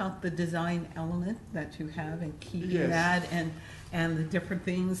talking about the design element that you have and keeping that and the different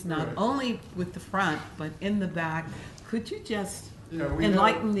things, not only with the front but in the back. Could you just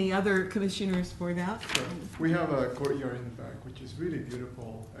enlighten the other commissioners for that? Sure. We have a courtyard in the back, which is really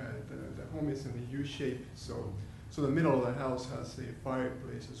beautiful. The home is in a U shape, so the middle of the house has a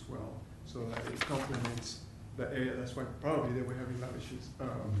fireplace as well, so that it complements the area. That's why probably they were having lavish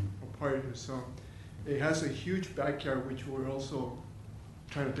a party here. So it has a huge backyard, which we're also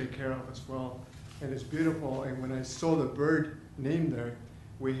trying to take care of as well. And it's beautiful. And when I saw the bird name there,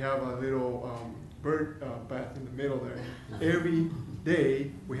 we have a little bird bath in the middle there. Every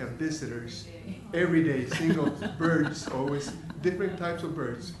day we have visitors. Every day, single birds, always different types of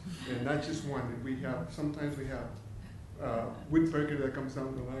birds, and not just one. Sometimes we have woodpecker that comes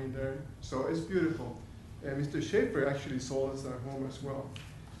down the line there. So it's beautiful. And Mr. Schaefer actually sold us our home as well.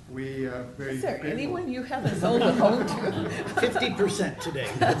 We very Is there grateful. anyone you haven't sold a home to? 50% today.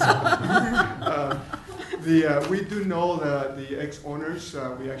 We do know that the ex-owners,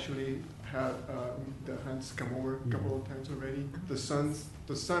 we actually had the Hunts come over a couple of times already. The son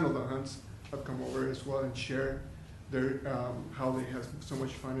of the Hunts have come over as well and share their how they had so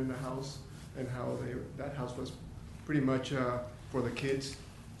much fun in the house and how that house was pretty much for the kids.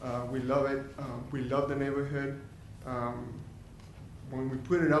 We love it. We love the neighborhood. When we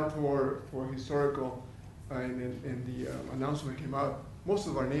put it up for historical, and the announcement came out, most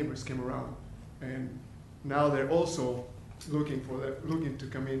of our neighbors came around, and now they're also looking to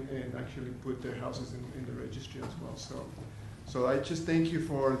come in and actually put their houses in the registry as well. So I just thank you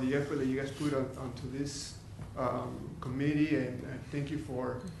for the effort that you guys put onto this committee, and thank you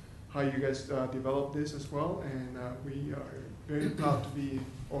for how you guys developed this as well. And we are very proud to be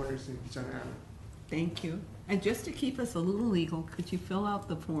owners in Santa Ana. Thank you. And just to keep us a little legal, could you fill out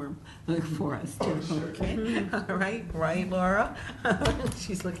the form for us too? Okay. All right, Laura?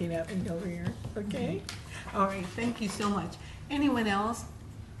 She's looking at me over here. Okay. All right. Thank you so much. Anyone else?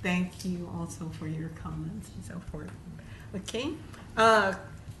 Thank you also for your comments and so forth. Okay.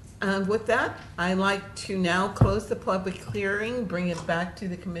 With that, I'd like to now close the public hearing, bring it back to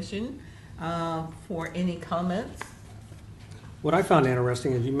the commission for any comments. What I found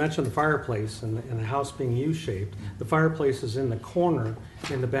interesting is you mentioned the fireplace and the house being U-shaped. The fireplace is in the corner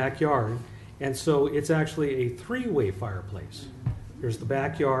in the backyard, and so it's actually a three-way fireplace. There's the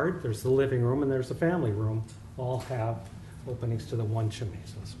backyard, there's the living room, and there's the family room. All have openings to the one chimney,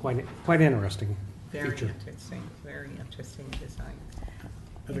 so it's quite interesting feature. Very interesting design.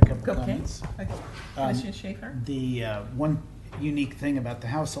 I have a couple Okay. comments. Okay. Commissioner Schaefer? The one unique thing about the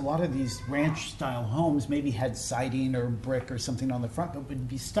house, a lot of these ranch-style homes maybe had siding or brick or something on the front, but would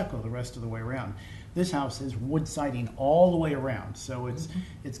be stucco the rest of the way around. This house has wood siding all the way around, so it's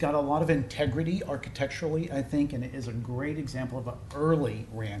got a lot of integrity architecturally, I think, and it is a great example of an early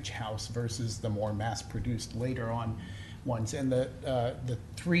ranch house versus the more mass-produced later on ones. And the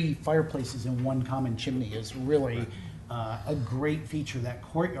three fireplaces in one common chimney is really a great feature. That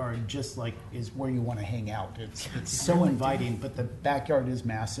courtyard just like is where you want to hang out. It's so inviting, but the backyard is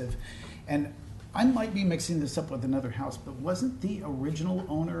massive. And I might be mixing this up with another house, but wasn't the original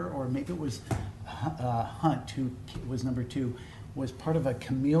owner, or maybe it was Hunt, who was number 2, was part of a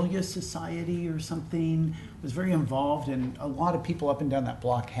camellia society or something, was very involved, and a lot of people up and down that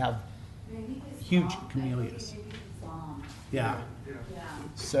block have huge camellias. Yeah.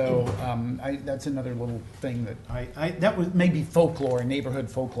 So that's another little thing that that was maybe folklore, neighborhood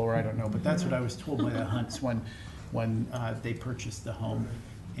folklore, I don't know, but that's what I was told by the Hunts when they purchased the home.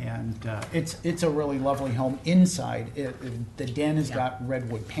 And it's a really lovely home. Inside, the den has got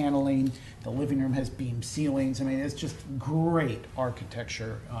redwood paneling. The living room has beam ceilings. I mean, it's just great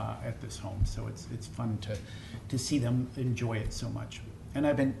architecture at this home. So it's fun to see them enjoy it so much. And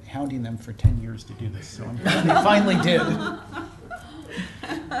I've been hounding them for 10 years to do this, so they finally did.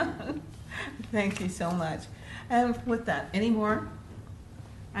 Thank you so much. And with that, any more?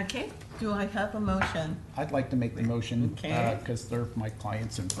 Okay, do I have a motion? I'd like to make the motion because they're my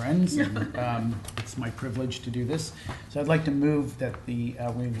clients and friends, and it's my privilege to do this. So I'd like to move that we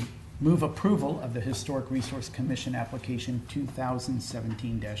move approval of the Historic Resource Commission application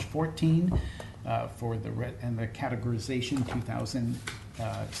 2017-14 for the categorization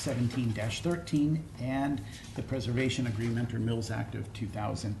 2017-13 and the preservation agreement or Mills Act of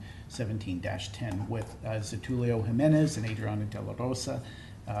 2017-10 with Zetulio Jimenez and Adriana De La Rosa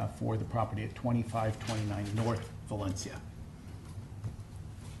for the property at 2529 North Valencia.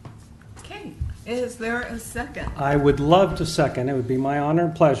 Okay, is there a second? I would love to second. It would be my honor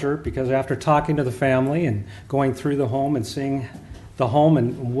and pleasure, because after talking to the family and going through the home and seeing the home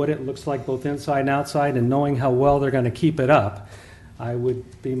and what it looks like both inside and outside and knowing how well they're going to keep it up, I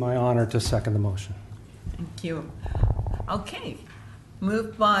would be my honor to second the motion. Thank you. Okay,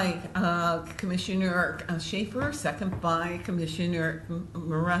 moved by Commissioner Schaefer, second by Commissioner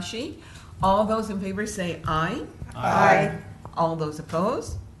Marashi. All those in favor say aye. Aye. All those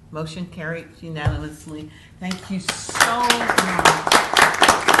opposed? Motion carried unanimously. Thank you so much.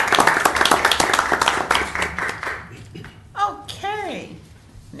 Okay,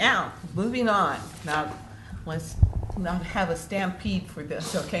 now moving on. Now let's not have a stampede for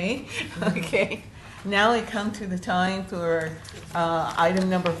this, okay? Okay. Now we come to the time for item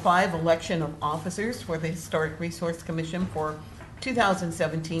number 5, election of officers for the Historic Resource Commission for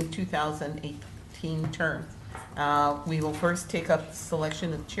 2017-2018 term. We will first take up the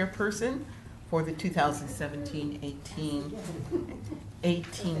selection of chairperson for the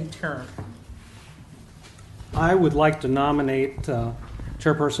 2017-18 term. I would like to nominate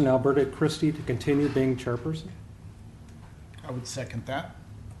Chairperson Alberta Christie to continue being chairperson. I would second that.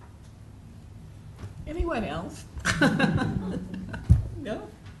 Anyone else? No?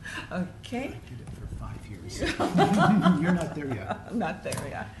 Okay. I did it for 5 years. You're not there yet. I'm not there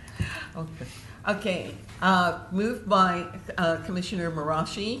yet. Okay. Okay. Moved by Commissioner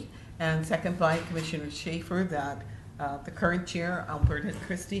Marashi and second by Commissioner Schaefer that the current chair, Alberta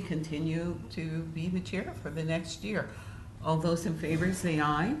Christie, continue to be the chair for the next year. All those in favor say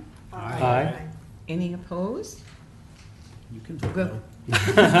aye. Aye. Any opposed? You can vote Go.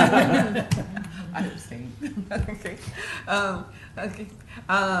 no. I abstain. Okay. Okay.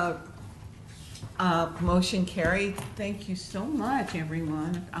 Motion carried. Thank you so much,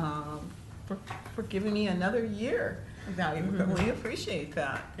 everyone, for giving me another year. I really appreciate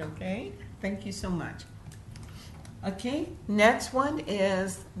that. Okay. Thank you so much. Okay. Next one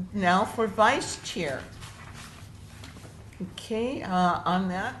is now for vice chair. Okay. On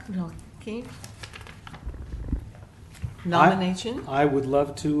that. Okay. Nomination. I would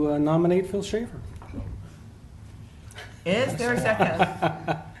love to nominate Phil Schaefer. Is there a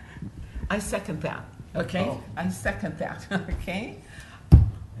second? I second that. Okay? Oh. I second that. Okay?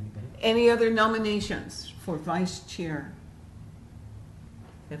 Any other nominations for vice chair?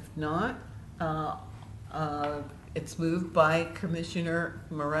 If not, it's moved by Commissioner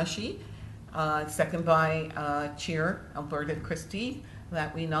Marashi, second by Chair Alberta Christie,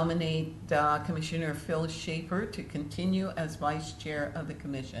 that we nominate Commissioner Phil Schaefer to continue as vice chair of the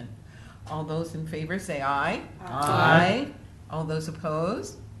commission. All those in favor say aye. Aye. All those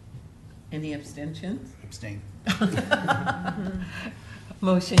opposed? Any abstentions? Abstain.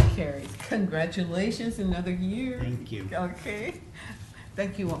 Motion carries. Congratulations, another year. Thank you. Okay.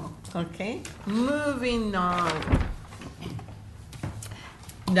 Thank you all. Okay. Moving on.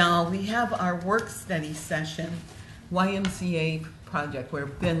 Now we have our work study session, YMCA project.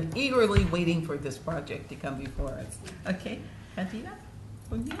 We've been eagerly waiting for this project to come before us. Okay. Katina?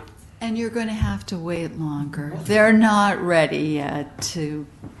 And you're going to have to wait longer. They're not ready yet to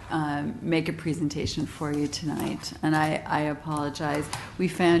make a presentation for you tonight, and I apologize. We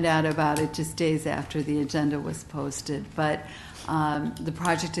found out about it just days after the agenda was posted, but the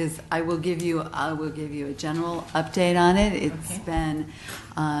project is. I will give you a general update on it. It's been.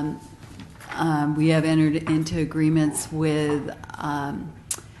 We have entered into agreements with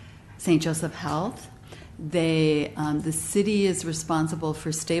St. Joseph Health. The city is responsible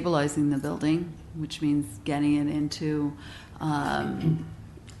for stabilizing the building, which means getting it into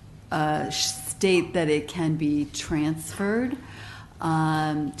a state that it can be transferred,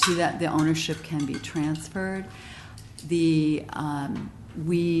 to that the ownership can be transferred. We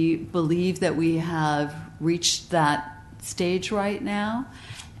believe that we have reached that stage right now,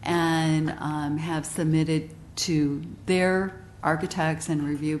 and have submitted to their architects and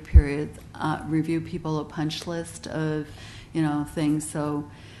review people a punch list of things. So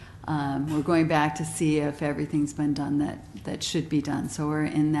we're going back to see if everything's been done that should be done. So we're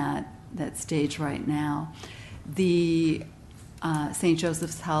in that stage right now. The St.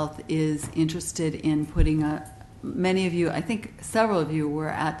 Joseph's Health is interested in putting many of you, I think several of you were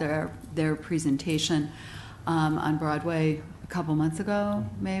at their presentation on Broadway a couple months ago,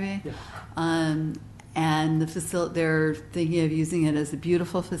 maybe. Yeah. And they're thinking of using it as a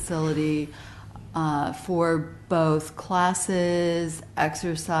beautiful facility for both classes,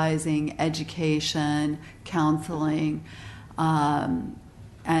 exercising, education, counseling, and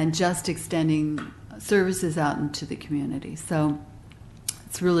just extending services out into the community. So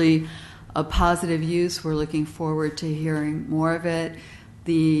it's really a positive use. We're looking forward to hearing more of it.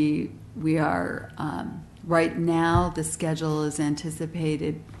 We are right now, the schedule is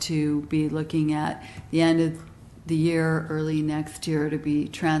anticipated to be looking at the end of the year, early next year, to be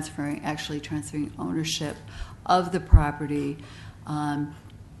transferring ownership of the property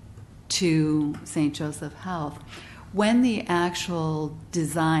to St. Joseph Health. When the actual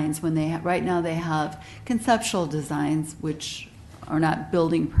designs, right now they have conceptual designs, which are not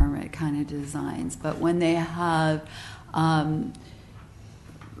building permit kind of designs, but when they have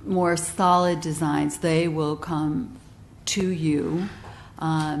more solid designs, they will come to you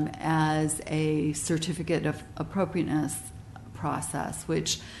as a certificate of appropriateness process,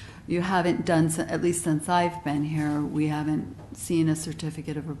 which you haven't done, at least since I've been here. We haven't seen a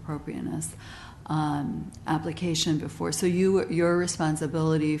certificate of appropriateness application before. So your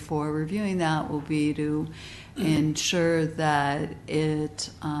responsibility for reviewing that will be to ensure that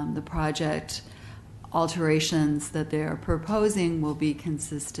the project alterations that they're proposing will be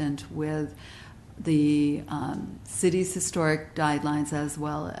consistent with the city's historic guidelines as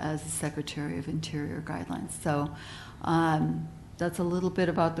well as the Secretary of Interior guidelines. So that's a little bit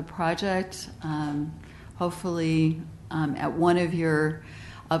about the project. Hopefully, at one of your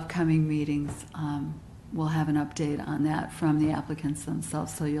upcoming meetings, we'll have an update on that from the applicants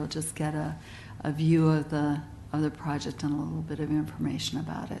themselves, so you'll just get a view of the project and a little bit of information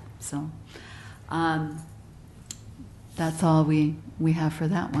about it. So that's all we have for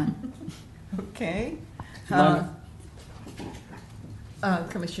that one. Okay.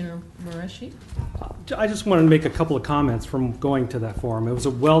 Commissioner Marashi? I just wanted to make a couple of comments from going to that forum. It was a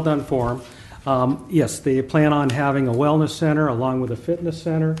well-done forum. Yes, they plan on having a wellness center along with a fitness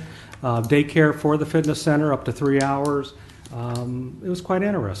center, daycare for the fitness center up to 3 hours. It was quite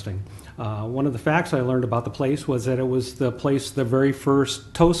interesting. One of the facts I learned about the place was that it was the place the very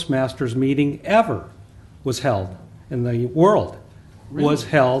first Toastmasters meeting ever was held in the world. Really? Was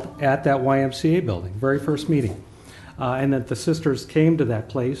held at that YMCA building, very first meeting. And that the sisters came to that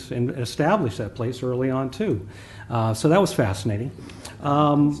place and established that place early on too. So that was fascinating.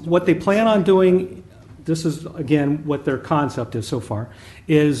 What they plan on doing, this is again what their concept is so far,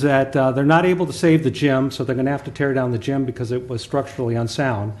 is that they're not able to save the gym, so they're going to have to tear down the gym because it was structurally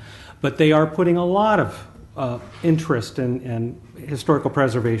unsound. But they are putting a lot of interest in historical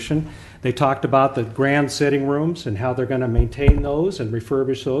preservation. They talked about the grand sitting rooms and how they're going to maintain those and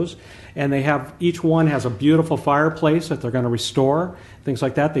refurbish those. And they have, each one has a beautiful fireplace that they're going to restore, things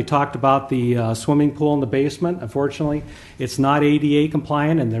like that. They talked about the swimming pool in the basement. Unfortunately, it's not ADA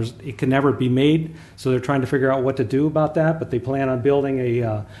compliant and it can never be made. So they're trying to figure out what to do about that. But they plan on building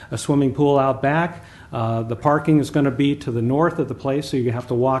a swimming pool out back. The parking is going to be to the north of the place, so you have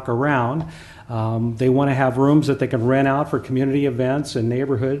to walk around. They want to have rooms that they can rent out for community events and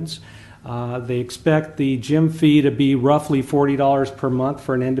neighborhoods. They expect the gym fee to be roughly $40 per month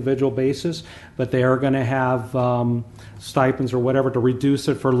for an individual basis, but they are going to have stipends or whatever to reduce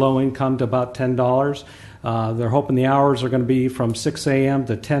it for low income to about $10. They're hoping the hours are going to be from 6 a.m.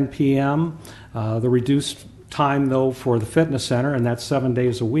 to 10 p.m. The reduced time, though, for the fitness center, and that's 7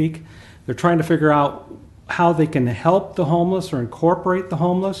 days a week. They're trying to figure out how they can help the homeless or incorporate the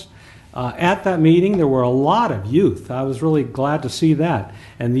homeless. At that meeting, there were a lot of youth. I was really glad to see that.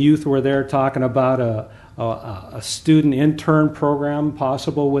 And the youth were there talking about a student intern program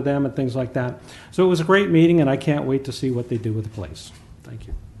possible with them and things like that. So it was a great meeting, and I can't wait to see what they do with the place. Thank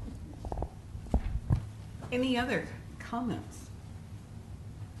you. Any other comments?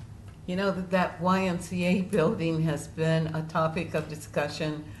 You know, that YMCA building has been a topic of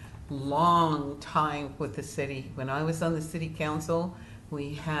discussion long time with the city. When I was on the city council,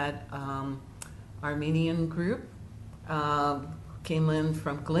 we had Armenian group came in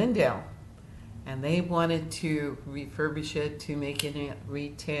from Glendale, and they wanted to refurbish it to make it a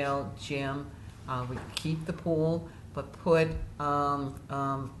retail gym. We keep the pool, but put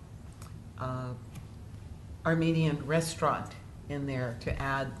Armenian restaurant in there to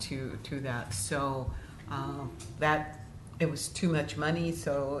add to that. So that it was too much money,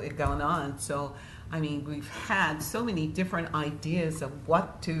 so it gone on. So I mean, we've had so many different ideas of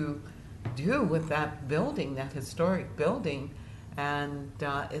what to do with that building, that historic building, and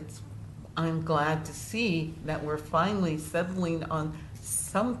I'm glad to see that we're finally settling on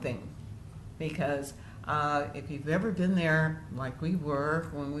something, because if you've ever been there, like we were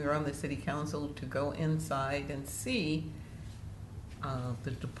when we were on the city council, to go inside and see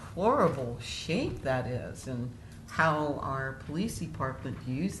the deplorable shape that is, and how our police department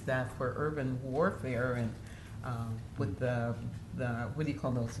used that for urban warfare, and with the what do you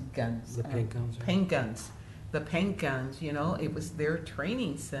call those guns? The paint guns. Paint guns. The paint guns, you know, it was their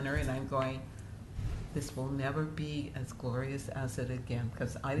training center, and I'm going, this will never be as glorious as it again,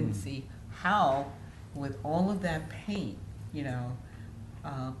 because I didn't see how, with all of that paint, you know,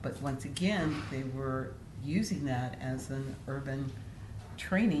 but once again, they were using that as an urban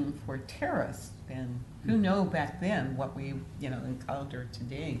training for terrorists, and who know back then what we, you know, encountered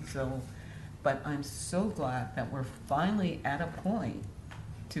today. So, but I'm so glad that we're finally at a point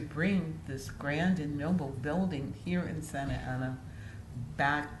to bring this grand and noble building here in Santa Ana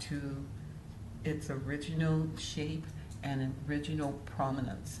back to its original shape and original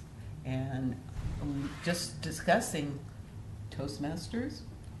prominence. And just discussing Toastmasters,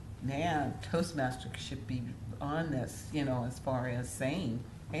 man, Toastmasters should be on this, you know, as far as saying,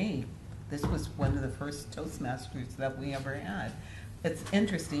 hey, this was one of the first Toastmasters that we ever had. It's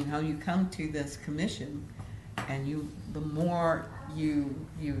interesting how you come to this commission, and the more you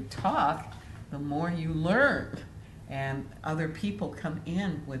talk, the more you learn, and other people come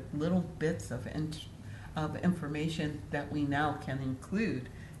in with little bits of information that we now can include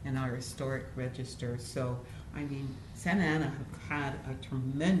and our historic register. So, I mean, Santa Ana had a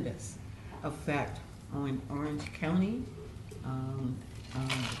tremendous effect on Orange County, the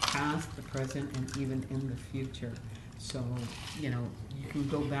past, the present, and even in the future. So, you know, you can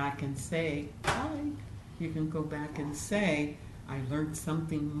go back and say, you can go back and say, I learned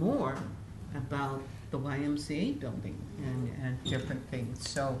something more about the YMCA building and different things.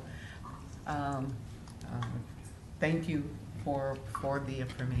 So, thank you for the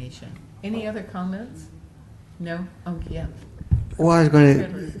information. Any other comments? No? Oh, yeah. Well, I was going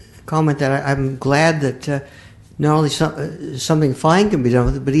to comment that I'm glad that not only something fine can be done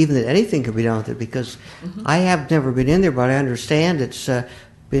with it, but even that anything can be done with it, because I have never been in there, but I understand it's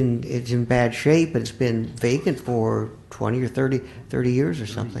in bad shape. It's been vacant for 20 or 30 years or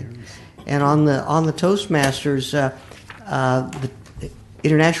something. And on the Toastmasters, the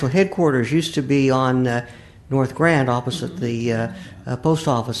international headquarters used to be on North Grand, opposite the post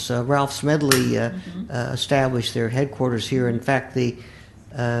office. Ralph Smedley established their headquarters here. In fact,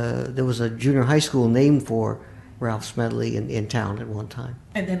 there was a junior high school named for Ralph Smedley in town at one time.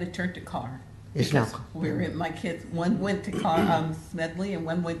 And then it turned to Carr. It's now. My kids, one went to Carr Smedley and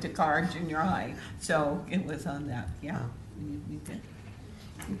one went to Carr Junior High. So it was on that. Yeah, we did.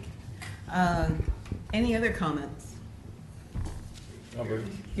 Okay. Any other comments? Albert?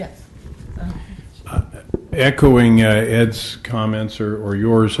 Yes. Echoing Ed's comments or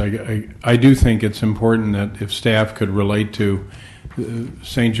yours, I do think it's important that if staff could relate to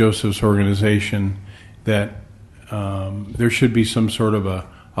St. Joseph's organization, that there should be some sort of a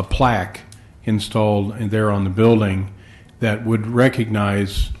plaque installed there on the building that would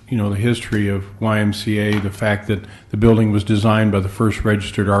recognize, you know, the history of YMCA, the fact that the building was designed by the first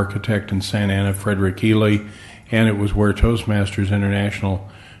registered architect in Santa Ana, Frederick Ely, and it was where Toastmasters International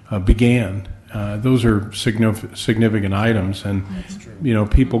began. Those are significant items, and you know,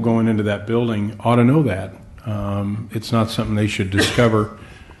 people going into that building ought to know that. It's not something they should discover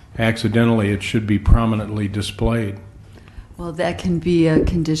accidentally. It should be prominently displayed. Well, that can be a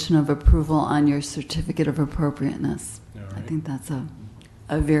condition of approval on your certificate of appropriateness. Right. I think that's a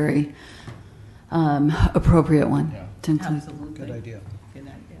very appropriate one to include. Absolutely. Good idea. Good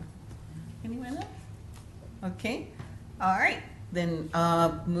idea. Anyone else? Okay. All right. Then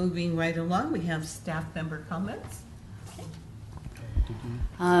moving right along, we have staff member comments.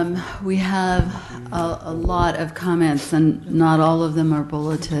 We have a lot of comments, and not all of them are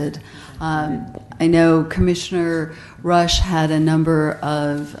bulleted. I know Commissioner Rush had a number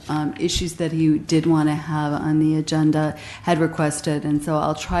of issues that he did want to have on the agenda, had requested, and so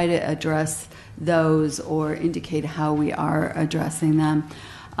I'll try to address those or indicate how we are addressing them.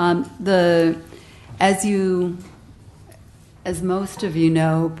 As most of you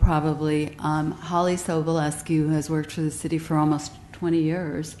know, probably, Holly Sobolescu, who has worked for the city for almost 20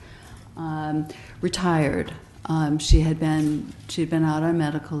 years, retired. She'd been out on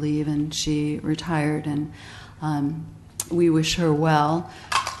medical leave, and she retired, and we wish her well.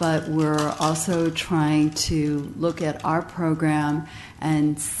 But we're also trying to look at our program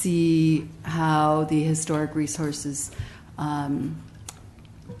and see how the Historic Resources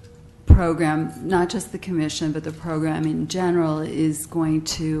program, not just the commission, but the program in general, is going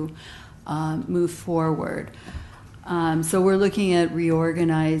to move forward. So we're looking at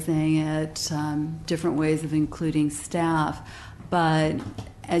reorganizing it, different ways of including staff. But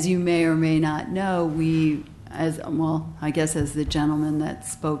as you may or may not know, as the gentleman that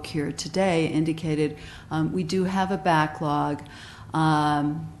spoke here today indicated, we do have a backlog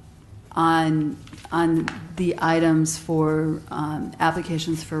on the items for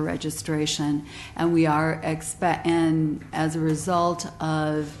applications for registration, and we are and as a result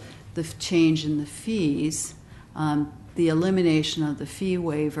of the change in the fees, the elimination of the fee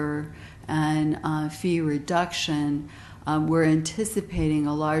waiver and fee reduction, we're anticipating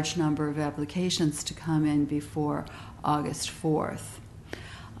a large number of applications to come in before August 4th.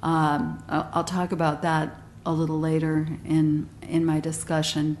 I'll talk about that a little later in my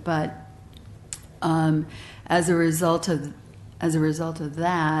discussion, but as a result of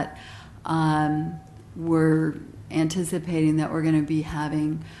that, we're anticipating that we're going to be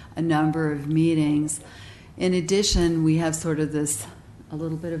having a number of meetings. In addition, we have sort of a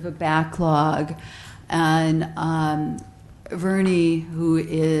little bit of a backlog, and Vernie, who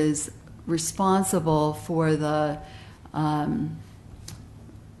is responsible for the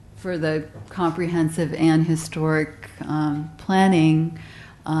comprehensive and historic planning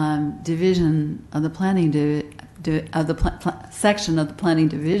division of the planning section of the planning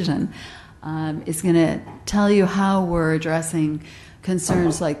division, is going to tell you how we're addressing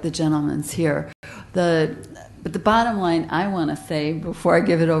concerns like the gentleman's here. The But the bottom line I want to say before I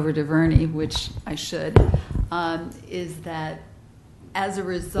give it over to Vernie, which I should, is that as a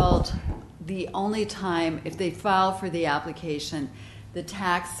result, the only time, if they file for the application, the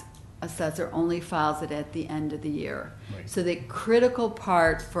tax assessor only files it at the end of the year. Right. So the critical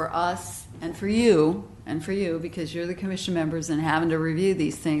part for us and for you, because you're the commission members and having to review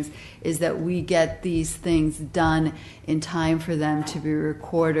these things, is that we get these things done in time for them to be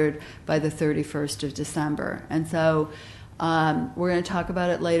recorded by the 31st of December. And so we're going to talk about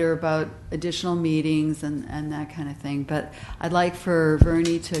it later about additional meetings and that kind of thing. But I'd like for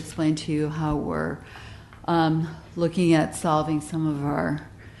Vernie to explain to you how we're looking at solving some of our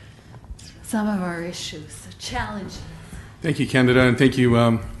issues, challenges. Thank you, Candida, and thank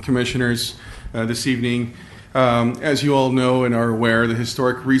you, commissioners, this evening. As you all know and are aware, the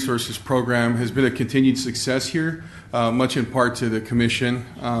Historic Resources Program has been a continued success here, much in part to the commission,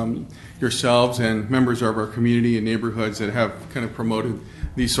 yourselves, and members of our community and neighborhoods that have kind of promoted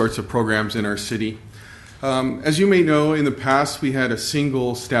these sorts of programs in our city. As you may know, in the past, we had a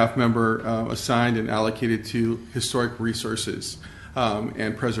single staff member assigned and allocated to historic resources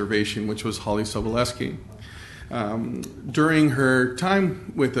and preservation, which was Holly Soboleski. During her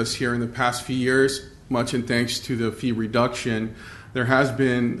time with us here in the past few years, much in thanks to the fee reduction, there has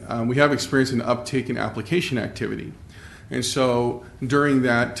been, we have experienced an uptick in application activity. And so during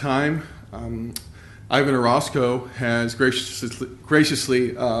that time, Ivan Orozco has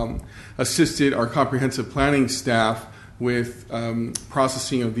graciously assisted our comprehensive planning staff with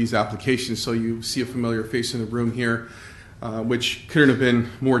processing of these applications. So you see a familiar face in the room here, which couldn't have been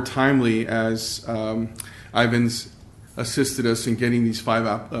more timely as Ivan's assisted us in getting these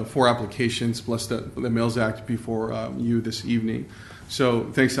 4 applications plus the Mills Act before you this evening.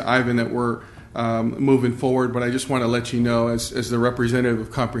 So thanks to Ivan that we're moving forward, but I just want to let you know as the representative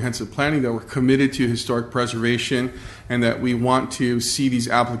of comprehensive planning that we're committed to historic preservation and that we want to see these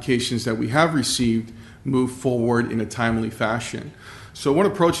applications that we have received move forward in a timely fashion. So one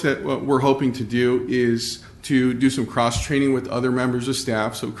approach that we're hoping to do is to do some cross-training with other members of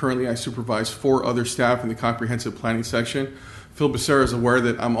staff. So currently I supervise 4 other staff in the comprehensive planning section. Phil Becerra is aware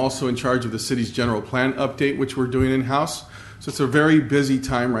that I'm also in charge of the city's general plan update, which we're doing in-house. So it's a very busy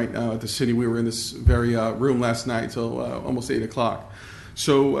time right now at the city. We were in this very room last night until almost 8 o'clock.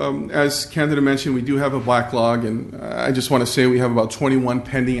 So as Candida mentioned, we do have a backlog, and I just want to say we have about 21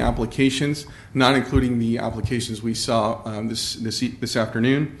 pending applications, not including the applications we saw this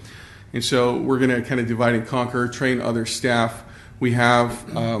afternoon. And so we're going to kind of divide and conquer, train other staff. We have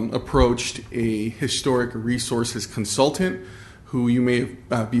approached a historic resources consultant who you may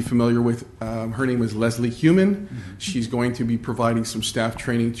be familiar with. Her name is Leslie Human. Mm-hmm. She's going to be providing some staff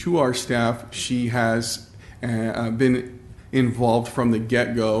training to our staff. She has been involved from the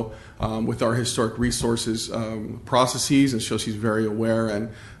get-go with our historic resources processes, and so she's very aware and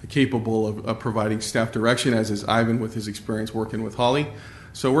capable of providing staff direction, as is Ivan with his experience working with Holly.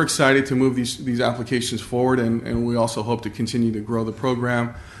 So we're excited to move these applications forward, and we also hope to continue to grow the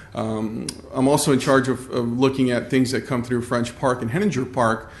program. I'm also in charge of looking at things that come through French Park and Henninger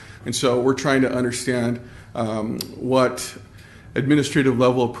Park, and so we're trying to understand what administrative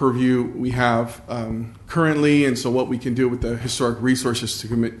level of purview we have currently, and so what we can do with the Historic Resources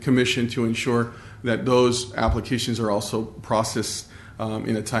Commission to ensure that those applications are also processed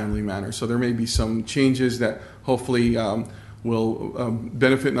in a timely manner. So there may be some changes that hopefully will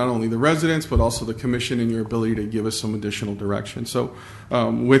benefit not only the residents but also the commission in your ability to give us some additional direction. So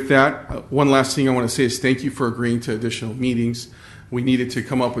with that, one last thing I want to say is thank you for agreeing to additional meetings. We needed to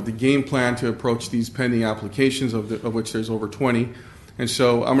come up with a game plan to approach these pending applications, of which there's over 20. And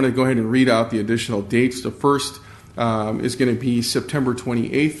so I'm going to go ahead and read out the additional dates. The first is going to be September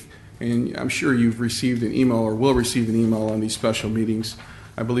 28th, and I'm sure you've received an email or will receive an email on these special meetings.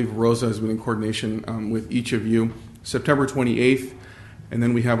 I believe Rosa has been in coordination with each of you. September 28th, and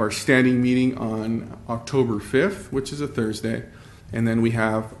then we have our standing meeting on October 5th, which is a Thursday, and then we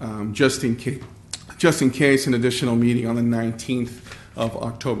have just in case an additional meeting on the 19th of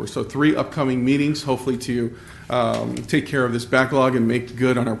October. So 3 upcoming meetings, hopefully to take care of this backlog and make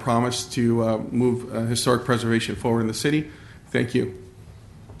good on our promise to move historic preservation forward in the city. Thank you.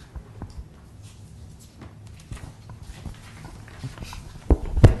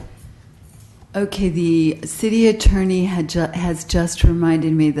 Okay, the city attorney has just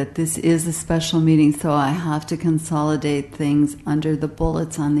reminded me that this is a special meeting, so I have to consolidate things under the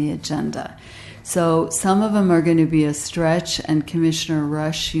bullets on the agenda. So some of them are going to be a stretch, and Commissioner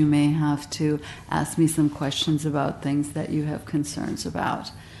Rush, you may have to ask me some questions about things that you have concerns about.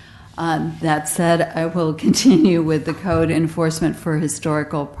 That said, I will continue with the code enforcement for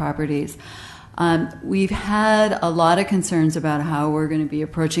historical properties. We've had a lot of concerns about how we're going to be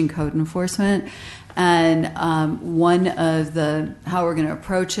approaching code enforcement, and one of the how we're going to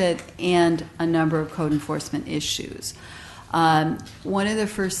approach it, and a number of code enforcement issues. One of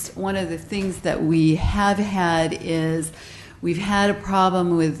the things that we have had is we've had a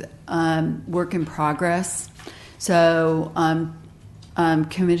problem with work in progress. So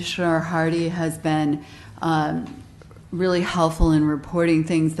Commissioner Hardy has been really helpful in reporting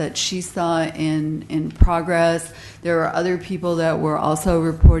things that she saw in progress. There were other people that were also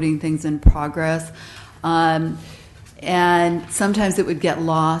reporting things in progress. And sometimes it would get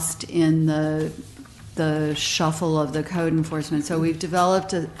lost in the shuffle of the code enforcement. So we've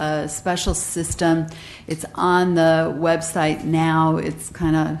developed a special system. It's on the website now. It's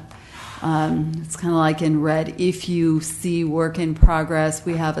kind of like in red. If you see work in progress,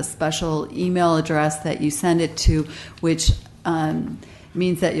 we have a special email address that you send it to, which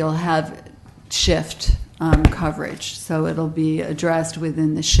means that you'll have shift coverage. So it'll be addressed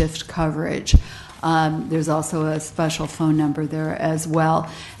within the shift coverage. There's also a special phone number there as well.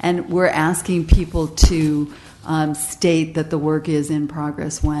 And we're asking people to state that the work is in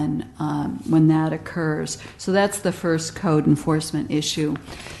progress when that occurs. So that's the first code enforcement issue.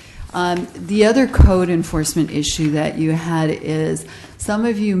 The other code enforcement issue that you had is some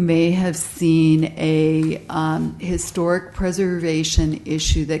of you may have seen a historic preservation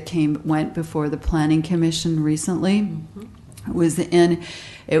issue that went before the Planning Commission recently. Mm-hmm.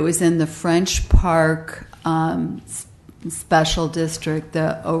 It was in the French Park Special District,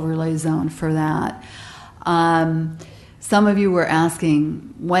 the overlay zone for that. Some of you were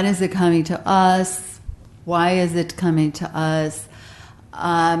asking, when is it coming to us? Why is it coming to us?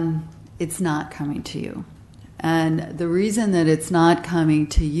 It's not coming to you. And the reason that it's not coming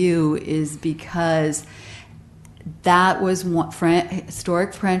to you is because that was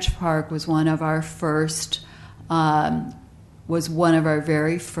historic French Park was one of our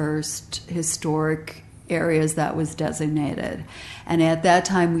very first historic areas that was designated. And at that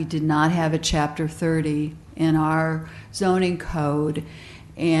time, we did not have a Chapter 30 in our zoning code.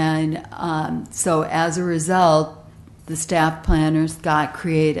 And so as a result, the staff planners got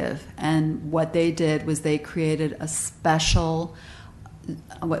creative. And what they did was they created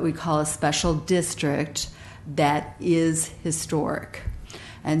what we call a special district that is historic.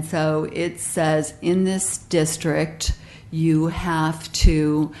 And so it says in this district, you have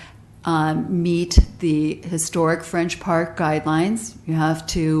to meet the historic French Park guidelines. You have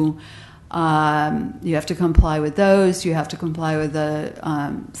to comply with those. You have to comply with the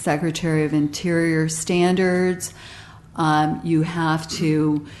Secretary of Interior standards. You have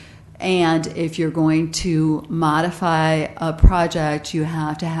to, and if you're going to modify a project, you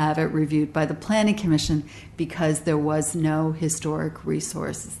have to have it reviewed by the Planning Commission because there was no Historic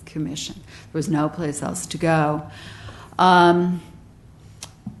Resources Commission. There was no place else to go.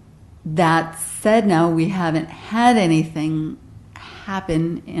 That said, now we haven't had anything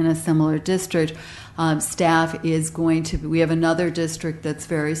happen in a similar district. Staff is going to, we have another district that's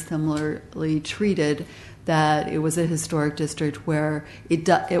very similarly treated, that it was a historic district where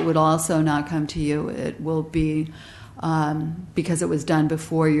it would also not come to you. It will be because it was done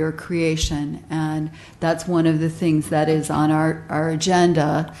before your creation. And that's one of the things that is on our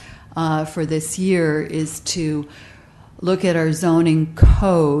agenda for this year, is to look at our zoning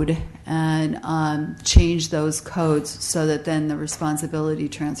code and change those codes so that then the responsibility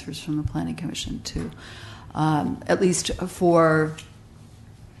transfers from the Planning Commission to, at least for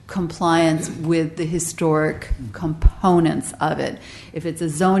compliance with the historic components of it. If it's a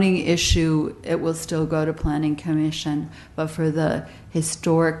zoning issue, it will still go to Planning Commission, but for the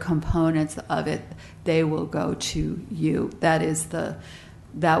historic components of it, they will go to you. That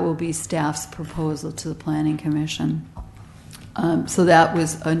will be staff's proposal to the Planning Commission. So that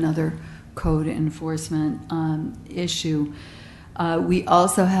was another code enforcement issue. We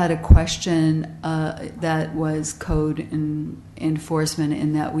also had a question that was code enforcement,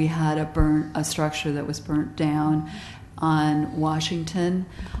 in that we had a structure that was burnt down on Washington,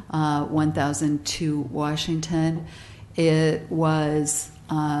 1002 Washington. It was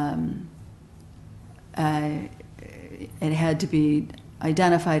it had to be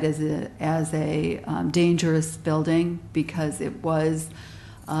identified as a dangerous building because it was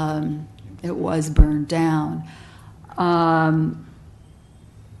burned down.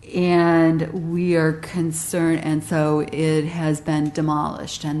 And we are concerned, and so it has been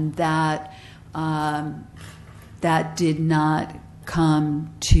demolished, and that did not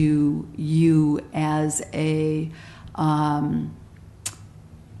come to you as a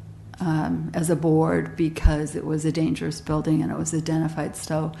as a board because it was a dangerous building and it was identified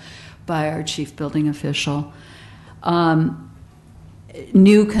so by our chief building official.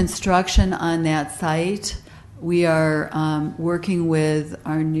 New construction on that site, we are working with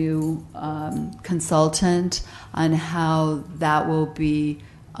our new consultant on how that will be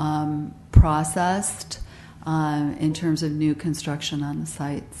processed in terms of new construction on the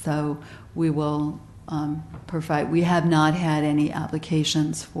site. So we will provide, we have not had any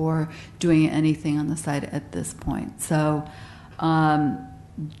applications for doing anything on the site at this point. So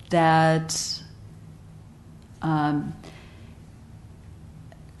that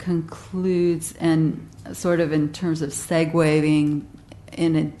concludes, and sort of in terms of segueing,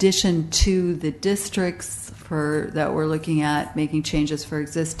 in addition to the districts that we're looking at making changes for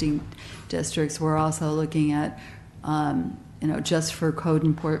existing districts, we're also looking at, just for code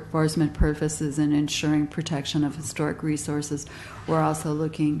enforcement purposes and ensuring protection of historic resources, we're also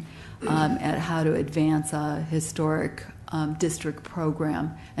looking at how to advance a historic district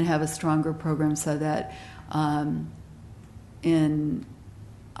program and have a stronger program so that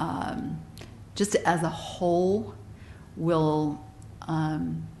just as a whole, we'll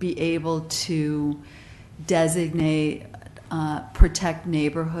be able to designate, protect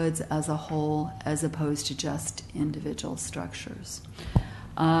neighborhoods as a whole as opposed to just individual structures.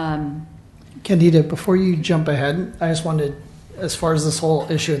 Candida, before you jump ahead, I just wanted, as far as this whole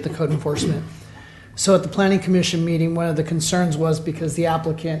issue with the code enforcement, so at the Planning Commission meeting, one of the concerns was because the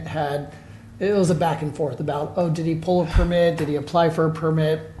applicant it was a back and forth about, did he pull a permit? Did he apply for a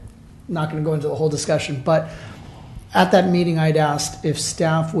permit? Not going to go into the whole discussion, but at that meeting, I'd asked if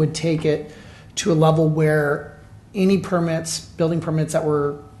staff would take it to a level where any permits, building permits that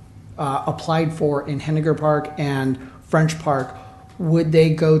were applied for in Henniger Park and French Park, would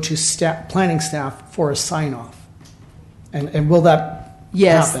they go to planning staff for a sign-off? And will that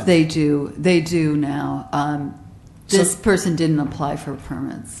Yes, happen? they do. They do now. This person didn't apply for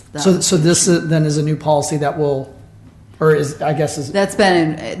permits. So this then is a new policy that will, or is, I guess is... That's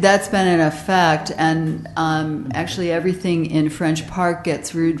been in effect, and actually everything in French Park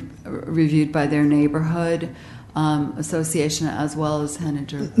gets reviewed by their neighborhood association as well as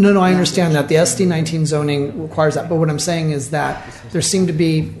Henniger. No, I understand that. The SD19 zoning requires that, but what I'm saying is that there seemed to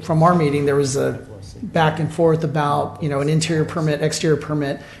be, from our meeting, there was a back and forth about, an interior permit, exterior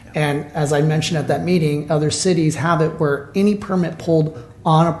permit, and as I mentioned at that meeting, other cities have it where any permit pulled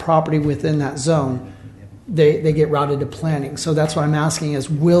on a property within that zone, they get routed to planning. So that's what I'm asking is,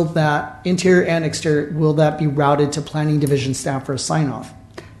 will that interior and exterior, will that be routed to planning division staff for a sign-off?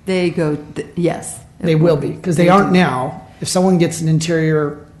 They go, yes. They will be, because they aren't now. If someone gets an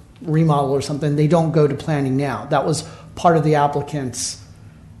interior remodel or something, they don't go to planning now. That was part of the applicant's,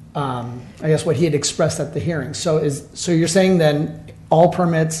 I guess, what he had expressed at the hearing. So you're saying then all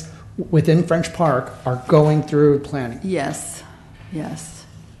permits within French Park are going through planning? Yes.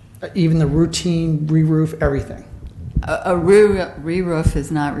 Even the routine re-roof, everything? A re-roof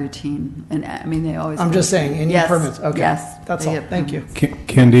is not routine, and I mean they always. I'm just saying any permits. Okay, yes, that's all. Thank you.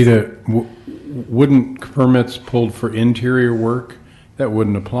 Candida, wouldn't permits pulled for interior work that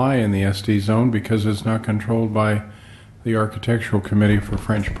wouldn't apply in the SD zone because it's not controlled by the architectural committee for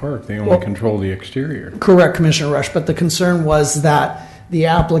French Park? They only control the exterior. Correct, Commissioner Rush. But the concern was that the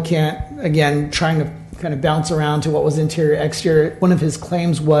applicant, again, trying to kind of bounce around to what was interior, exterior. One of his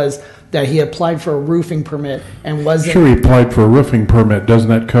claims was that he applied for a roofing permit and wasn't. Sure, he applied for a roofing permit. Doesn't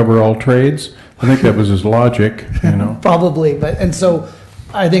that cover all trades? I think that was his logic, Probably, and so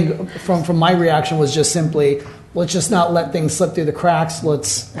I think from my reaction was just simply, let's just not let things slip through the cracks.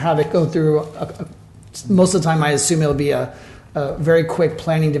 Let's have it go through. Most of the time, I assume it'll be a very quick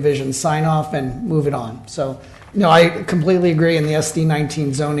planning division sign off and move it on. So, I completely agree. In the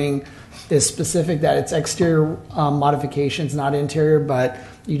SD19 zoning is specific that it's exterior modifications, not interior, but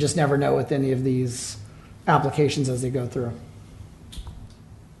you just never know with any of these applications as they go through.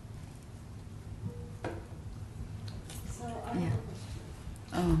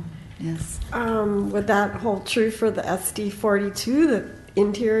 Oh, yes. Would that hold true for the SD42, that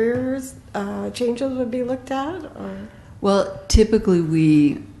interiors changes would be looked at? Or? Well, typically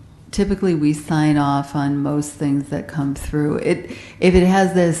we sign off on most things that come through. If it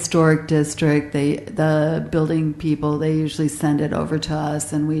has the historic district, the building people, they usually send it over to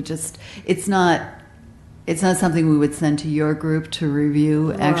us, and we just it's not something we would send to your group to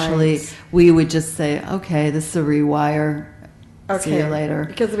review. Right. Actually, we would just say, okay, this is a rewire. Okay. See you later.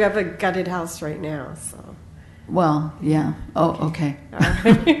 Because we have a gutted house right now, so. Well, yeah. Oh, okay. All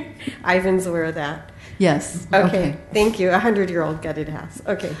right. Ivan's aware of that. Yes. Okay. Thank you. 100-year-old gutted house.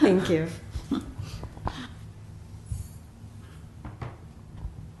 Okay. Thank you.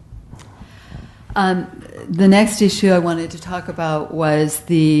 The next issue I wanted to talk about was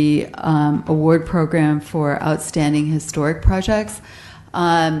the award program for outstanding historic projects.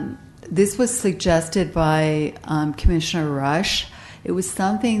 This was suggested by Commissioner Rush. It was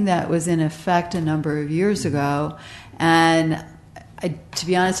something that was in effect a number of years ago, and to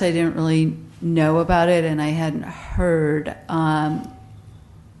be honest, I didn't really know about it, and I hadn't heard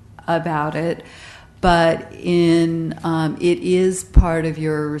about it. But it is part of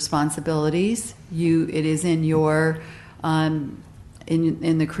your responsibilities. It is in your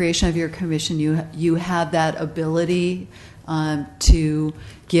in the creation of your commission. You have that ability to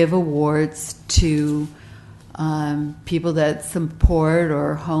give awards to people that support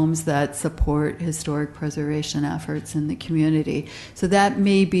or homes that support historic preservation efforts in the community. So that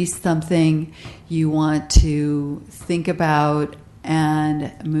may be something you want to think about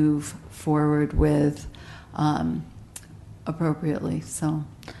and move forward with appropriately. So,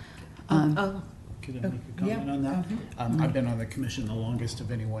 Could I make a comment on that? I've been on the commission the longest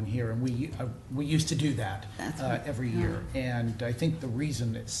of anyone here, and we used to do that every year. And I think the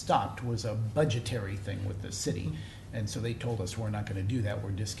reason it stopped was a budgetary thing with the city. And so they told us we're not going to do that,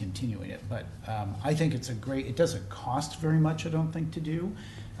 we're discontinuing it. But I think it's it doesn't cost very much, I don't think, to do.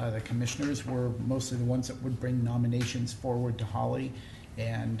 The commissioners were mostly the ones that would bring nominations forward to Holly.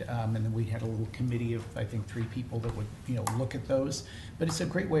 And then we had a little committee of, I think, 3 people that would, look at those. But it's a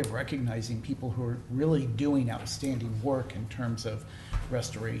great way of recognizing people who are really doing outstanding work in terms of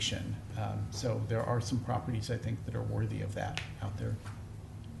restoration. So there are some properties, I think, that are worthy of that out there.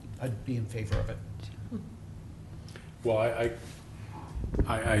 I'd be in favor of it. Well,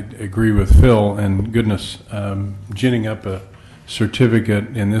 I agree with Phil, and goodness, ginning up a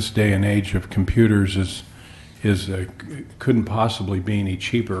certificate in this day and age of computers couldn't possibly be any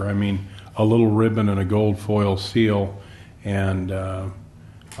cheaper. I mean, a little ribbon and a gold foil seal and a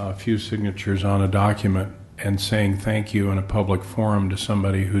few signatures on a document and saying thank you in a public forum to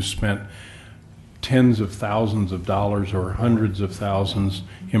somebody who's spent tens of thousands of dollars or hundreds of thousands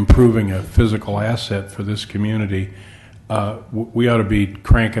improving a physical asset for this community. We ought to be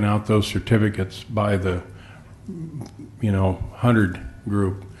cranking out those certificates by the 100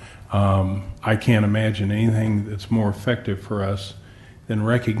 group. I can't imagine anything that's more effective for us than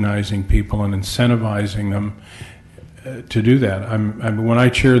recognizing people and incentivizing them to do that. When I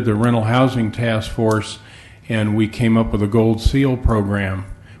chaired the rental housing task force and we came up with a gold seal program,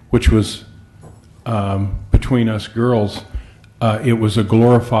 which was between us girls, it was a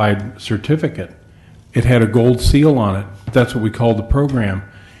glorified certificate. It had a gold seal on it. That's what we called the program.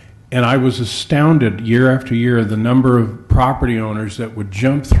 And I was astounded year after year the number of property owners that would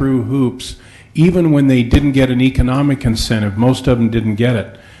jump through hoops even when they didn't get an economic incentive. Most of them didn't get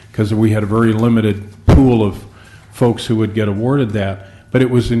it because we had a very limited pool of folks who would get awarded that. But it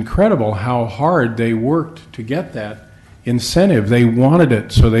was incredible how hard they worked to get that incentive. They wanted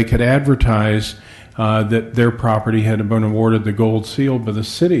it so they could advertise that their property had been awarded the gold seal by the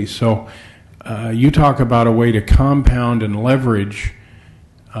city. So you talk about a way to compound and leverage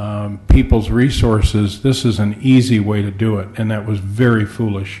people's resources. This is an easy way to do it, and that was very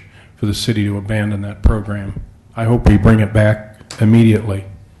foolish for the city to abandon that program. I hope we bring it back immediately.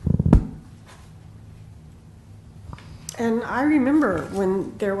 And I remember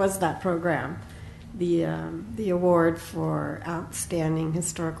when there was that program, the award for outstanding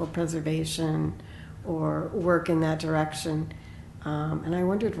historical preservation or work in that direction, and I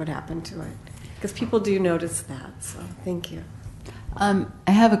wondered what happened to it, because people do notice that, so thank you. I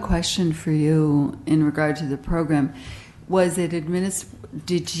have a question for you in regard to the program.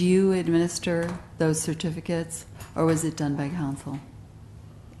 Did you administer those certificates, or was it done by council?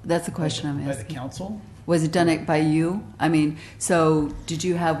 That's the question I'm asking. By the council? Was it done by you? I mean, so did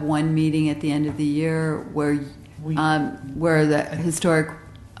you have one meeting at the end of the year where the Historic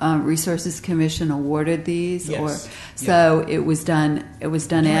Resources Commission awarded these? Yes. Or so it was done. It was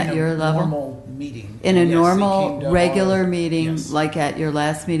done at your level. Normal meeting. In a Yes, normal, regular meeting, yes. like at your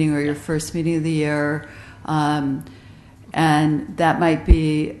last meeting or your first meeting of the year, and that might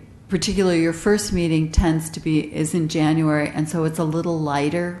be, particularly your first meeting is in January, and so it's a little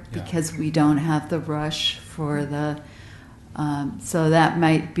lighter because we don't have the rush for the. So that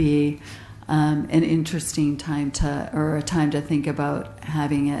might be an interesting time a time to think about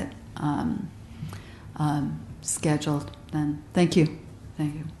having it scheduled. Then, thank you.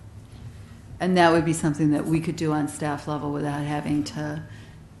 And that would be something that we could do on staff level without having to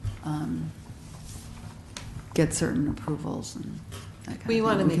get certain approvals. And that kind We of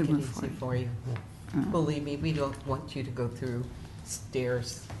want to thing. make it could easy move forward. for you. Believe me, we don't want you to go through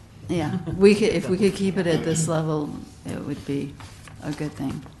stairs. Yeah, if we could keep it at this level, it would be a good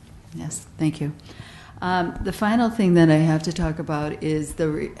thing. Yes, thank you. The final thing that I have to talk about is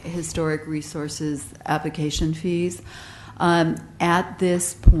the historic resources application fees. At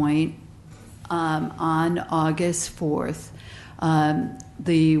this point, on August 4th,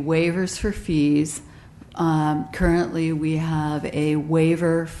 the waivers for fees, currently we have a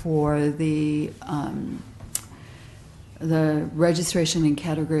waiver for the registration and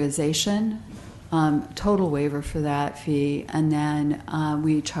categorization, total waiver for that fee, and then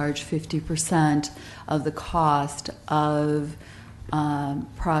we charge 50% of the cost of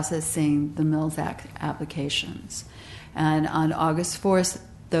processing the Mills Act applications. And on August 4th,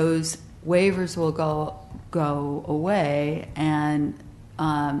 those waivers will go away, and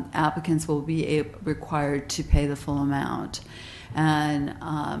applicants will be required to pay the full amount. And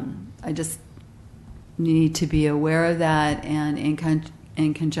I just need to be aware of that, and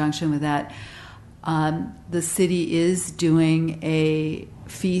in conjunction with that, the city is doing a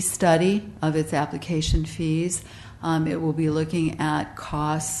fee study of its application fees. It will be looking at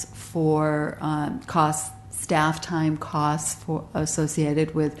costs for staff time costs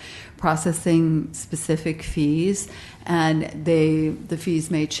associated with processing specific fees, and the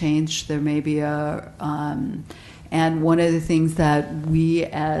fees may change. There may be and one of the things that we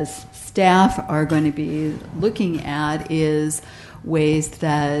as staff are going to be looking at is ways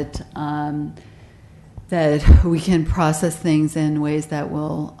that that we can process things in ways that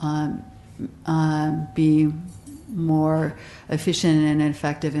will be more efficient and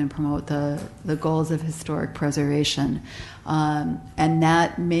effective and promote the goals of historic preservation. And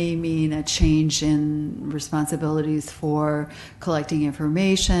that may mean a change in responsibilities for collecting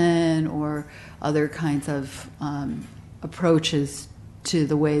information or other kinds of approaches to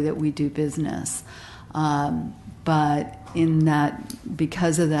the way that we do business. But in that,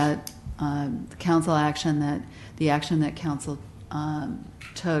 because of that council action, the action that council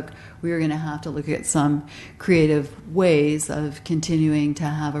took, we are going to have to look at some creative ways of continuing to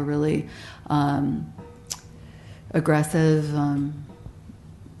have a really aggressive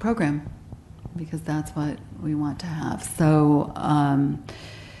program, because that's what we want to have. So,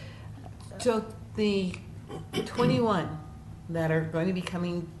 so the 21 that are going to be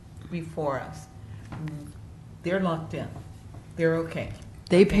coming before us, they're locked in. They're okay.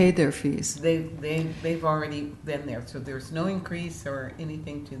 They paid their fees. They've already been there, so there's no increase or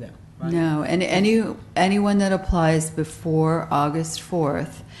anything to them. Right? No, and anyone that applies before August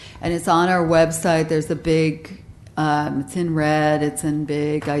 4th, and it's on our website. There's a big, it's in red, it's in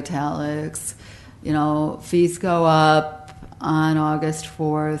big italics. You know, fees go up on August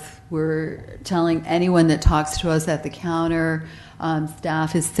 4th. We're telling anyone that talks to us at the counter,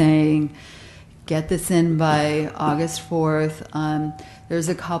 staff is saying, get this in by August 4th. There's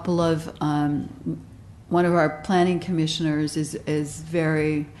a couple of, one of our planning commissioners is a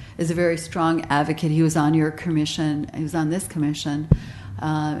very strong advocate. He was on your commission, he was on this commission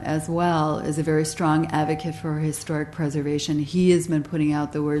as well, is a very strong advocate for historic preservation. He has been putting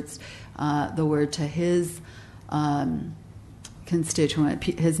out the word to his constituent,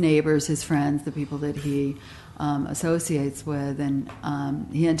 his neighbors, his friends, the people that he associates with, and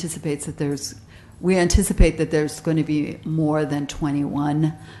we anticipate that there's going to be more than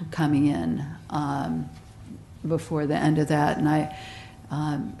 21 coming in before the end of that,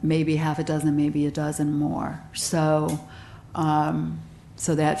 and maybe half a dozen, maybe a dozen more. So,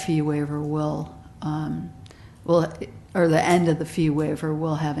 so that fee waiver will, or the end of the fee waiver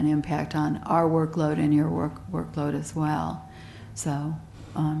will have an impact on our workload and your workload as well. So,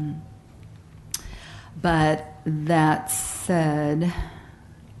 but that said,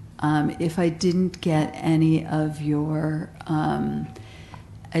 if I didn't get any of your,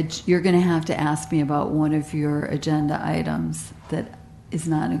 you're going to have to ask me about one of your agenda items that is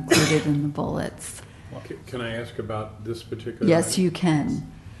not included in the bullets. Can I ask about this particular? Yes, item? you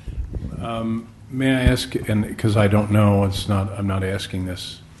can. May I ask, and because I don't know, I'm not asking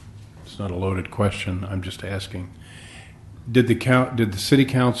this. It's not a loaded question. I'm just asking. Did the city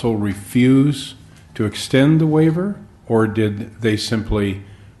council refuse to extend the waiver, or did they simply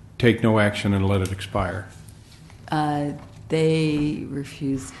take no action and let it expire? They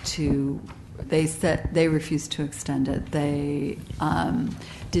refused to. They refused to extend it. They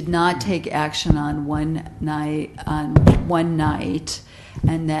did not take action on one night,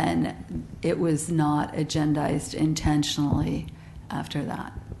 and then it was not agendized intentionally after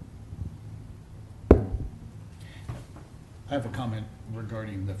that. I have a comment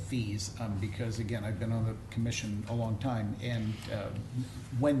regarding the fees, because again, I've been on the commission a long time, and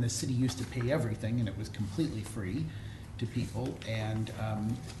when the city used to pay everything and it was completely free to people, and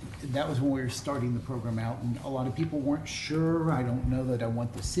that was when we were starting the program out, and a lot of people weren't sure. I don't know that I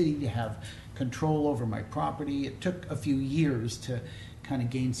want the city to have control over my property. It took a few years to kind of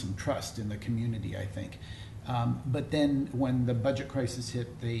gain some trust in the community, I think. But then when the budget crisis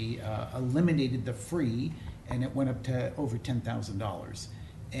hit, they eliminated the free, and it went up to over $10,000.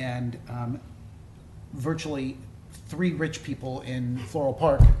 And virtually 3 rich people in Floral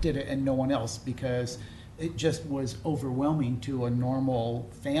Park did it and no one else, because it just was overwhelming to a normal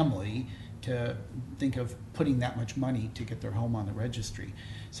family to think of putting that much money to get their home on the registry.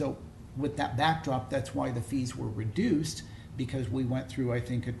 So with that backdrop, that's why the fees were reduced, because we went through, I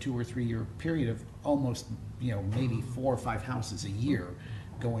think, a 2 or 3 year period of almost, maybe 4 or 5 houses a year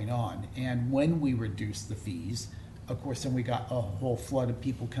going on. And when we reduced the fees, of course, then we got a whole flood of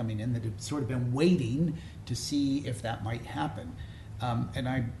people coming in that had sort of been waiting to see if that might happen. And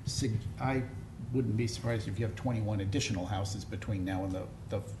I wouldn't be surprised if you have 21 additional houses between now and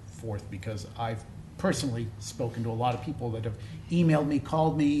the 4th, because I've personally spoken to a lot of people that have emailed me,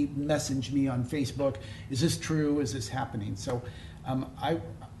 called me, messaged me on Facebook. Is this true? Is this happening? So I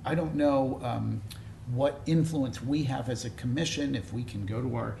don't know what influence we have as a commission, if we can go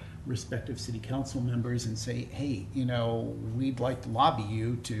to our respective city council members and say, hey, we'd like to lobby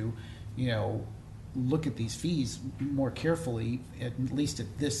you to, look at these fees more carefully, at least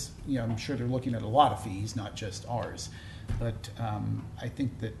at this, I'm sure they're looking at a lot of fees, not just ours. But I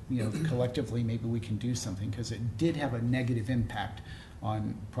think that, collectively maybe we can do something, because it did have a negative impact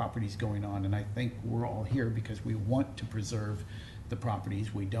on properties going on. And I think we're all here because we want to preserve the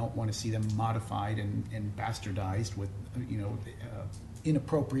properties. We don't want to see them modified and bastardized with,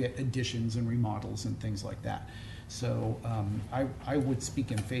 inappropriate additions and remodels and things like that. So I would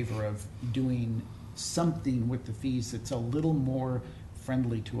speak in favor of doing something with the fees that's a little more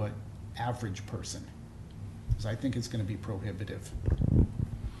friendly to an average person, because I think it's going to be prohibitive.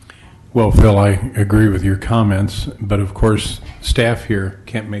 Well, Phil, I agree with your comments, but of course, staff here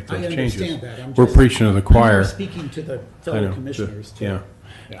can't make those changes. I understand that. We're preaching to the choir. I'm speaking to the fellow commissioners, too.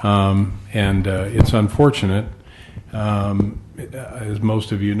 Yeah. And it's unfortunate. As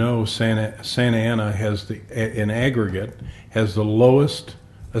most of you know, Santa Ana has in aggregate, has the lowest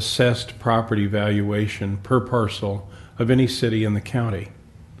assessed property valuation per parcel of any city in the county.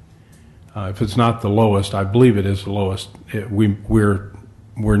 If it's not the lowest, I believe it is the lowest.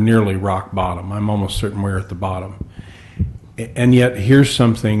 We're nearly rock bottom. I'm almost certain we're at the bottom. And yet, here's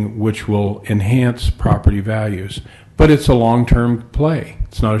something which will enhance property values. But it's a long-term play.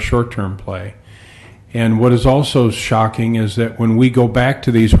 It's not a short-term play. And what is also shocking is that when we go back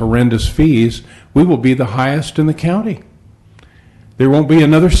to these horrendous fees, we will be the highest in the county. There won't be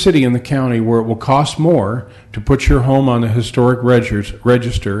another city in the county where it will cost more to put your home on the historic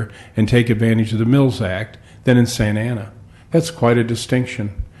register and take advantage of the Mills Act than in Santa Ana. That's quite a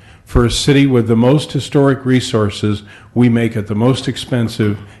distinction. For a city with the most historic resources, we make it the most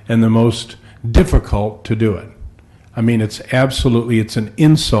expensive and the most difficult to do it. I mean, it's an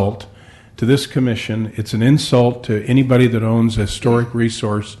insult to this commission. It's an insult to anybody that owns a historic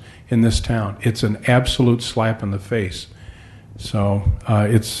resource in this town. It's an absolute slap in the face. So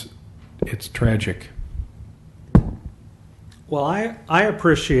it's tragic. Well, I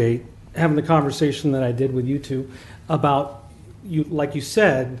appreciate having the conversation that I did with you two about, like you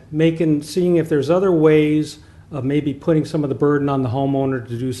said, seeing if there's other ways of maybe putting some of the burden on the homeowner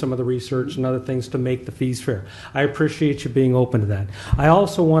to do some of the research and other things to make the fees fair. I appreciate you being open to that. I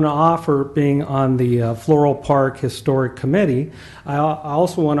also want to offer, being on the Floral Park Historic Committee, I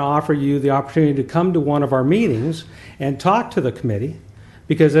also want to offer you the opportunity to come to one of our meetings and talk to the committee,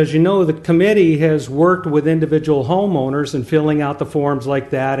 because as you know, the committee has worked with individual homeowners and filling out the forms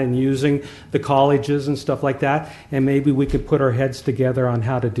like that and using the colleges and stuff like that, and maybe we could put our heads together on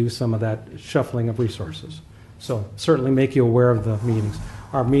how to do some of that shuffling of resources. So certainly make you aware of the meetings.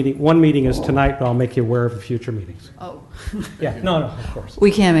 One meeting is tonight, but I'll make you aware of the future meetings. Oh. Yeah, no, of course. We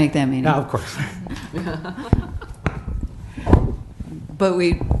can't make that meeting. No, of course.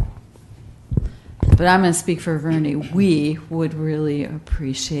 But I'm going to speak for Vernie. We would really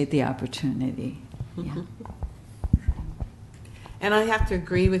appreciate the opportunity. Yeah. And I have to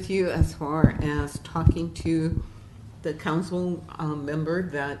agree with you as far as talking to the council member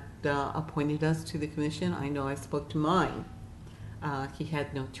that appointed us to the commission. I know I spoke to mine. He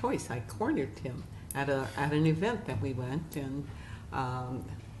had no choice. I cornered him at an event that we went and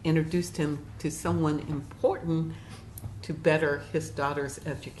introduced him to someone important to better his daughter's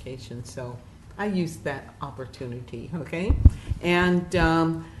education. So I used that opportunity, okay? And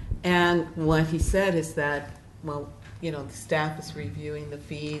what he said is that, well, the staff is reviewing the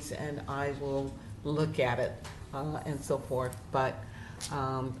fees, and I will look at it and so forth. But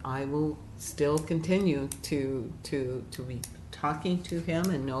I will still continue to be talking to him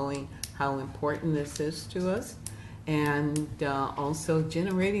and knowing how important this is to us, and also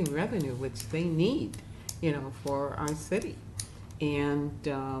generating revenue, which they need, for our city. And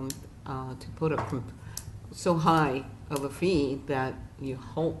to put up so high of a fee that you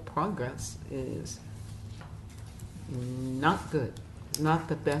hope progress is not good, not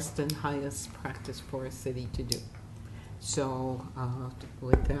the best and highest practice for a city to do. So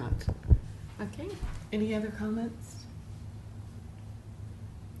with that, okay. Any other comments?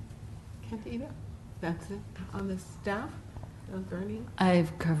 Candida, that's it on the staff. Bernie?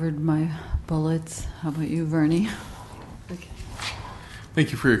 I've covered my bullets. How about you, Vernie? Okay.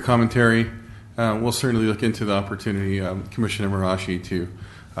 Thank you for your commentary. We'll certainly look into the opportunity, Commissioner Marashi, to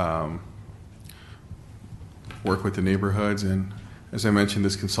work with the neighborhoods. And as I mentioned,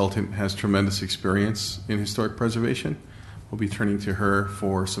 this consultant has tremendous experience in historic preservation. We'll be turning to her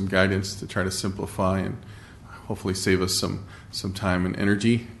for some guidance to try to simplify and hopefully save us some time and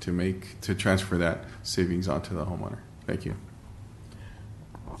energy to transfer that savings onto the homeowner. Thank you.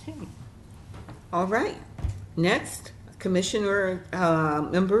 Okay. All right. Next, Commissioner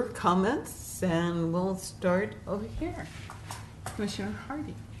member comments, and we'll start over here. Commissioner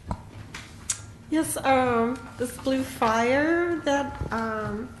Hardy. Yes, this blue flyer that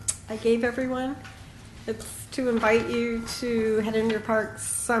I gave everyone, it's to invite you to Head Park's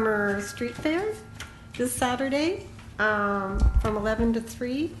Summer Street Fair this Saturday from 11 to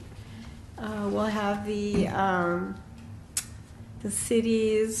 3. We'll have the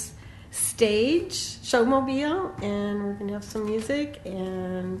city's stage showmobile, and we're going to have some music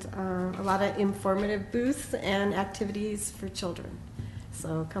and a lot of informative booths and activities for children.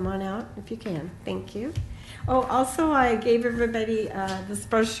 So come on out if you can. Thank you. Oh, also I gave everybody this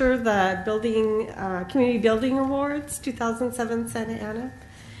brochure, the Community Building Awards 2007 Santa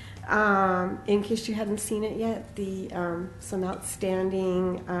Ana. In case you hadn't seen it yet, some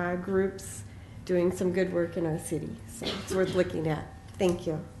outstanding groups doing some good work in our city. So it's worth looking at. Thank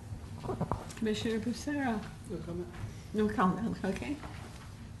you. Commissioner Becerra. No comment. No comment, okay.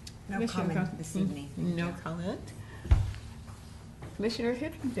 No Commissioner comment this evening. No comment. Commissioner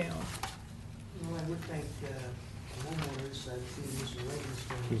Hiddendale. Well, I would thank the homeowners. I've seen Mr. Reagan,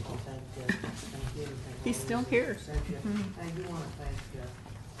 so thank you. He's still here. Mm-hmm. I do want to thank the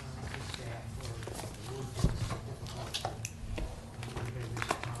staff for working this difficult during this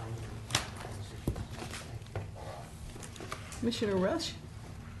time and Thank you. Commissioner Rush.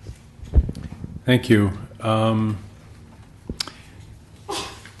 Thank you.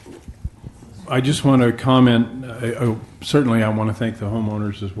 I just want to comment. Certainly, I want to thank the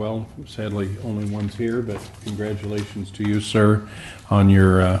homeowners as well. Sadly, only one's here, but congratulations to you, sir, on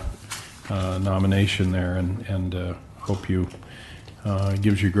your nomination there, and hope you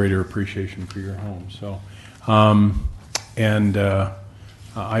gives you greater appreciation for your home. So,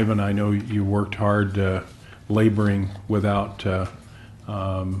 Ivan, I know you worked hard, laboring without,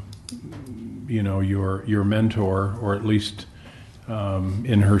 your mentor, or at least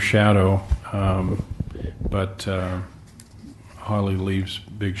in her shadow. But Holly leaves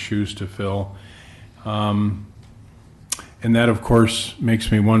big shoes to fill. And that, of course,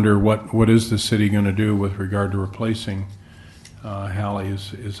 makes me wonder what is the city going to do with regard to replacing Hallie?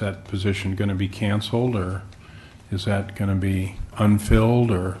 Is that position going to be canceled, or is that going to be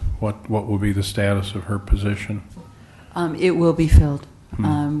unfilled, or what will be the status of her position? It will be filled.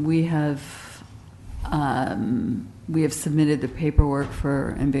 We have submitted the paperwork for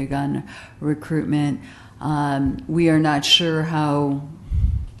and begun recruitment. We are not sure how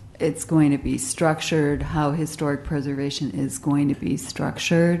it's going to be structured, how historic preservation is going to be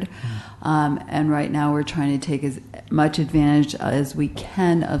structured. And right now we're trying to take as much advantage as we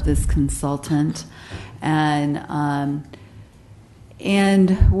can of this consultant. And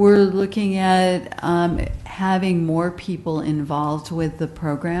we're looking at having more people involved with the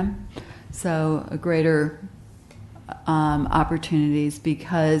program, so a greater opportunities,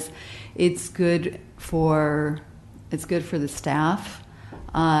 because it's good for the staff.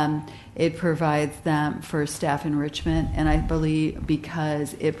 It provides them for staff enrichment, and I believe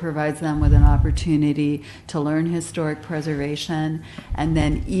because it provides them with an opportunity to learn historic preservation, and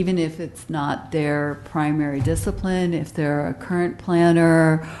then even if it's not their primary discipline, if they're a current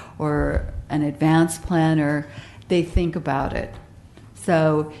planner or an advanced planner, they think about it.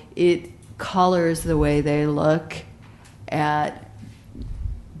 So it colors the way they look at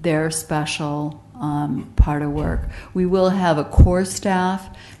their special part of work. We will have a core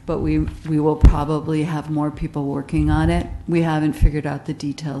staff, but we will probably have more people working on it. We haven't figured out the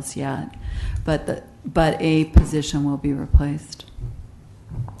details yet, but a position will be replaced.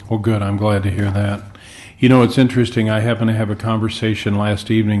 Well, good. I'm glad to hear that. You know, it's interesting. I happened to have a conversation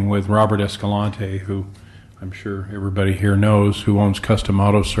last evening with Robert Escalante, who I'm sure everybody here knows, who owns Custom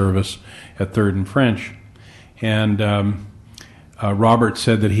Auto Service at 3rd and French. And Robert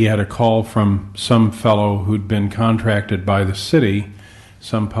said that he had a call from some fellow who'd been contracted by the city,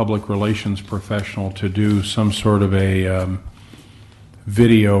 some public relations professional, to do some sort of a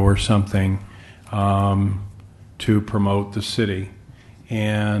video or something to promote the city.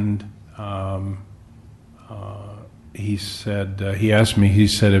 And he said, he asked me, he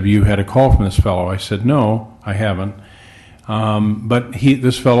said, have you had a call from this fellow? I said, no, I haven't. But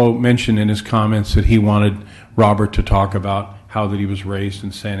this fellow mentioned in his comments that he wanted Robert to talk about how that he was raised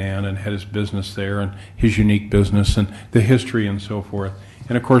in Santa Ana and had his business there and his unique business and the history and so forth.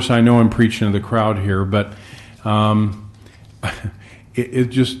 And of course, I know I'm preaching to the crowd here, but it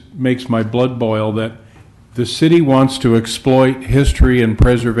just makes my blood boil that the city wants to exploit history and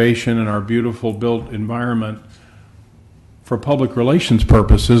preservation and our beautiful built environment for public relations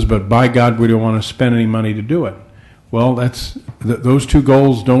purposes, but by God, we don't want to spend any money to do it. Well, those two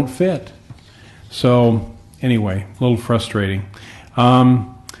goals don't fit. So anyway, a little frustrating.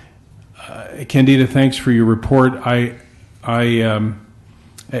 Candida, thanks for your report. As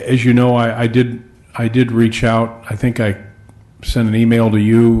you know, I did reach out. I think I sent an email to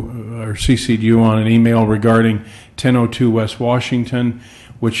you or CC'd you on an email regarding 1002 West Washington,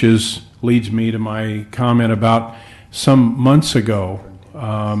 which leads me to my comment about some months ago.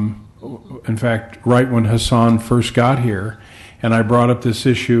 In fact, right when Hassan first got here, and I brought up this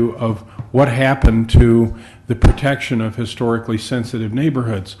issue of what happened to the protection of historically sensitive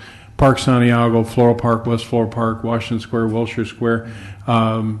neighborhoods. Park Santiago, Floral Park, West Floral Park, Washington Square, Wilshire Square,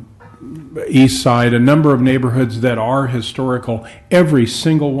 East Side, a number of neighborhoods that are historical, every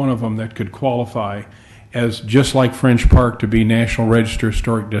single one of them that could qualify as, just like French Park, to be National Register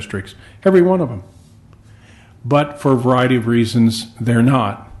Historic Districts. Every one of them. But for a variety of reasons, they're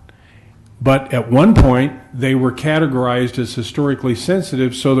not. But at one point, they were categorized as historically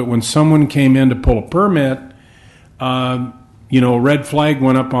sensitive so that when someone came in to pull a permit, a red flag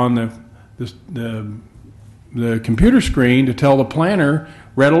went up on the computer screen to tell the planner,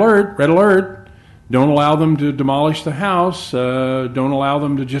 red alert, don't allow them to demolish the house, don't allow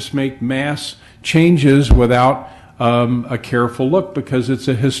them to just make mass changes without a careful look because it's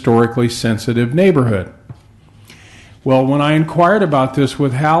a historically sensitive neighborhood. Well, when I inquired about this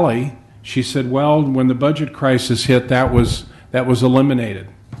with Hallie, she said, well, when the budget crisis hit, that was eliminated.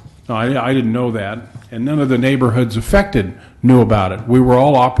 No, I didn't know that, and none of the neighborhoods affected knew about it. We were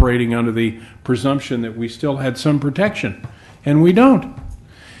all operating under the presumption that we still had some protection, and we don't.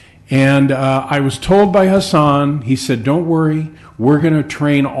 And I was told by Hassan, he said, don't worry, we're going to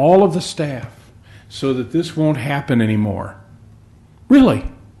train all of the staff so that this won't happen anymore. Really?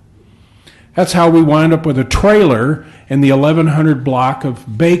 That's how we wind up with a trailer in the 1100 block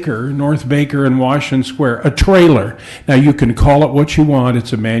of Baker, North Baker and Washington Square. A trailer. Now, you can call it what you want.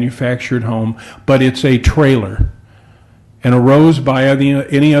 It's a manufactured home, but it's a trailer. And a rose by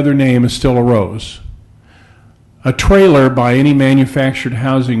any other name is still a rose. A trailer by any manufactured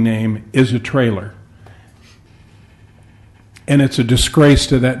housing name is a trailer. And it's a disgrace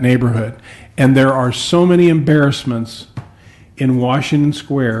to that neighborhood. And there are so many embarrassments in Washington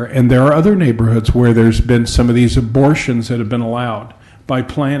Square, and there are other neighborhoods where there's been some of these abortions that have been allowed by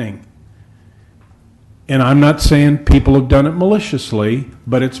planning. And I'm not saying people have done it maliciously,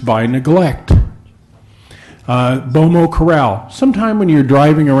 but it's by neglect. Bomo Corral. Sometime when you're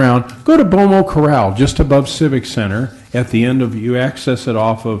driving around, go to Bomo Corral, just above Civic Center, at the end of, you access it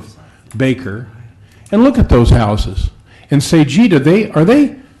off of Baker, and look at those houses and say, gee, do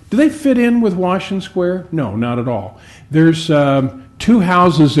they fit in with Washington Square? No, not at all. There's two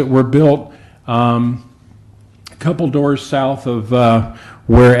houses that were built a couple doors south of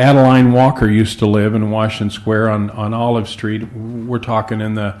where Adeline Walker used to live in Washington Square on Olive Street. We're talking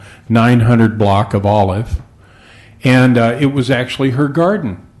in the 900 block of Olive. And it was actually her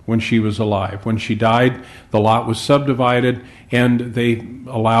garden when she was alive. When she died, the lot was subdivided, and they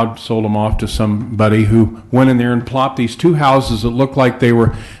sold them off to somebody who went in there and plopped these two houses that looked like they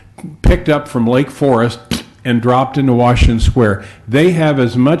were picked up from Lake Forest and dropped into Washington Square. They have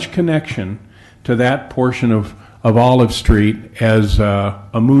as much connection to that portion of Olive Street as a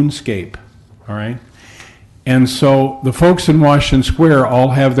moonscape, all right? And so the folks in Washington Square all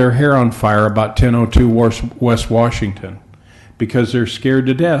have their hair on fire about 1002 West Washington because they're scared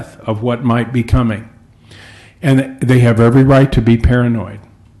to death of what might be coming. And they have every right to be paranoid.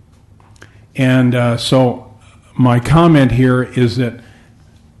 And so my comment here is that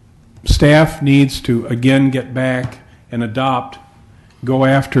staff needs to, again, get back and go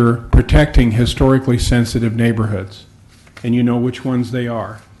after protecting historically sensitive neighborhoods. And you know which ones they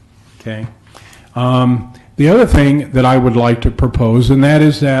are, okay? The other thing that I would like to propose, and that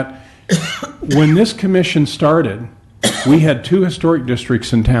is that when this commission started, we had 2 historic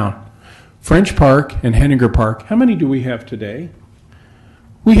districts in town, French Park and Henninger Park. How many do we have today?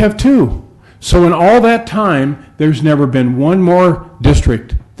 We have 2. So in all that time, there's never been one more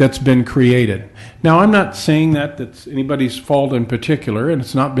district that's been created. Now, I'm not saying that that's anybody's fault in particular, and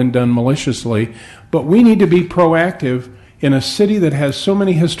it's not been done maliciously, but we need to be proactive in a city that has so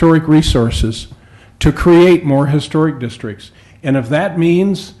many historic resources to create more historic districts. And if that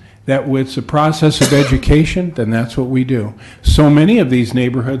means that it's a process of education, then that's what we do. So many of these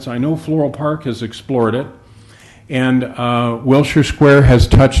neighborhoods, I know Floral Park has explored it, and Wilshire Square has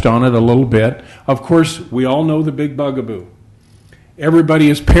touched on it a little bit. Of course, we all know the big bugaboo. Everybody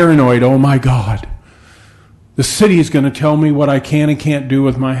is paranoid. Oh my God, the city is going to tell me what I can and can't do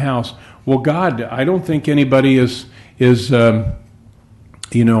with my house. Well, God, I don't think anybody is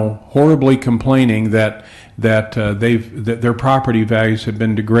horribly complaining that their property values have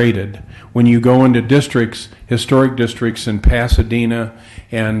been degraded. When you go into districts, historic districts in Pasadena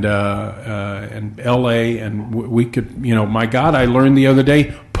and L.A. and we could, my God, I learned the other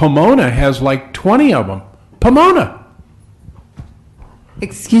day, Pomona has like 20 of them. Pomona.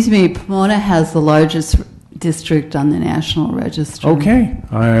 Excuse me, Pomona has the largest district on the National Register. Okay,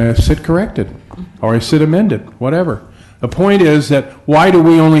 I sit corrected, or I sit amended, whatever. The point is that why do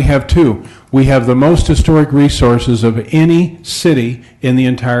we only have 2? We have the most historic resources of any city in the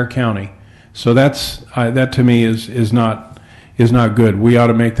entire county. So that to me is not good. We ought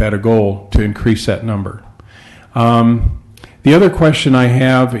to make that a goal to increase that number. The other question I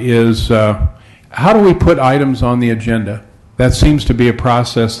have is how do we put items on the agenda? That seems to be a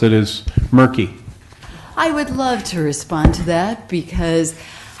process that is murky. I would love to respond to that because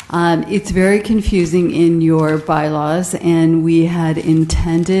it's very confusing in your bylaws, and we had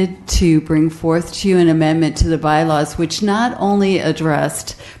intended to bring forth to you an amendment to the bylaws which not only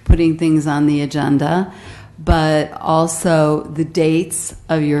addressed putting things on the agenda, but also the dates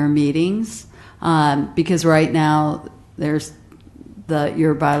of your meetings, because right now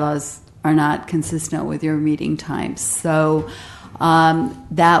your bylaws are not consistent with your meeting times. So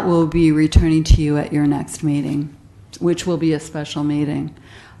that will be returning to you at your next meeting, which will be a special meeting.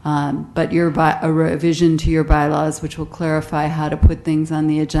 But a revision to your bylaws, which will clarify how to put things on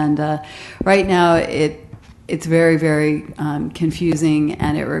the agenda. Right now, it's very, very confusing,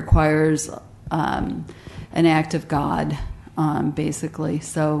 and it requires an act of God, basically.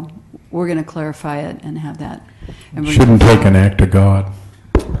 So we're going to clarify it and have that. And shouldn't take an act of God.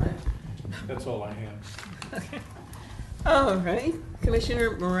 That's all I have. All right.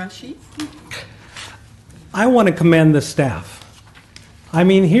 Commissioner Marashi. I want to commend the staff. I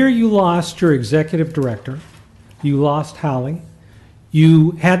mean, here you lost your executive director, you lost Hallie,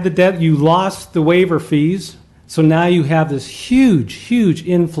 you had the debt, you lost the waiver fees, so now you have this huge, huge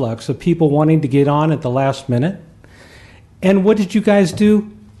influx of people wanting to get on at the last minute. And what did you guys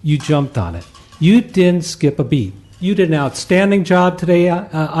do? You jumped on it. You didn't skip a beat. You did an outstanding job today,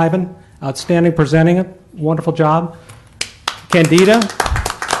 Ivan. Outstanding presenting it. Wonderful job. Candida.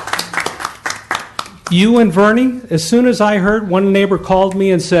 You and Vernie, as soon as I heard, one neighbor called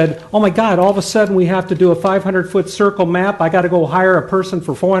me and said, oh my God, all of a sudden we have to do a 500-foot circle map. I got to go hire a person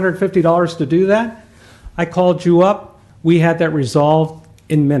for $450 to do that. I called you up. We had that resolved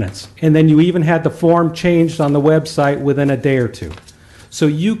in minutes. And then you even had the form changed on the website within a day or 2. So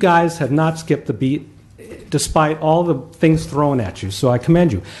you guys have not skipped the beat despite all the things thrown at you. So I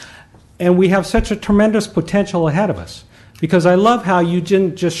commend you. And we have such a tremendous potential ahead of us, because I love how you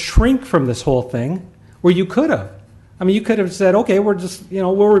didn't just shrink from this whole thing where you could have. I mean, you could have said, okay,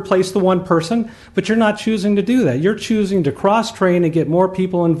 we'll replace the one person, but you're not choosing to do that. You're choosing to cross-train and get more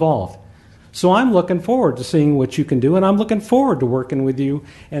people involved. So I'm looking forward to seeing what you can do, and I'm looking forward to working with you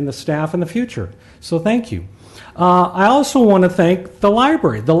and the staff in the future. So thank you. I also want to thank the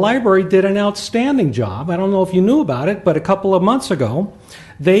library. The library did an outstanding job. I don't know if you knew about it, but a couple of months ago,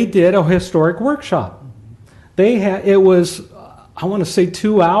 they did a historic workshop. It was, I want to say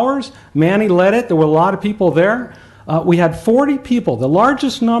 2 hours. Manny led it. There were a lot of people there. We had 40 people, the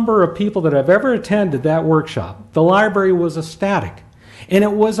largest number of people that have ever attended that workshop. The library was ecstatic. And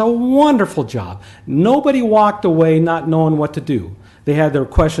it was a wonderful job. Nobody walked away not knowing what to do. They had their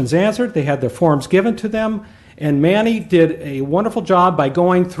questions answered. They had their forms given to them. And Manny did a wonderful job by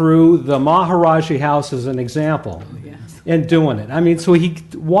going through the Maharaji house as an example and doing it. I mean, so he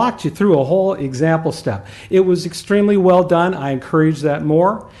walked you through a whole example step. It was extremely well done. I encourage that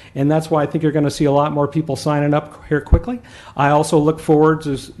more, and that's why I think you're going to see a lot more people signing up here quickly. I also look forward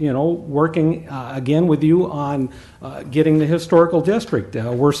to, working again with you on getting the historical district.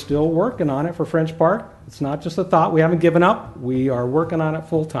 We're still working on it for French Park. It's not just a thought. We haven't given up. We are working on it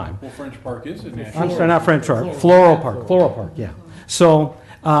full time. Well, French Park is a national. I'm sorry, not French Park. Floral Park, yeah. So,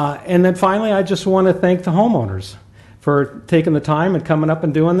 and then finally, I just want to thank the homeowners for taking the time and coming up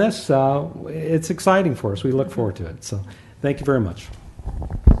and doing this. It's exciting for us. We look forward to it. So thank you very much.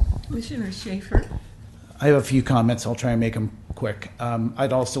 Commissioner Schaefer. I have a few comments. I'll try and make them quick.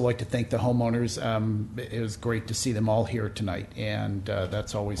 I'd also like to thank the homeowners. It was great to see them all here tonight, and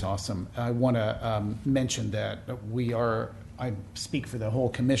that's always awesome. I want to mention that I speak for the whole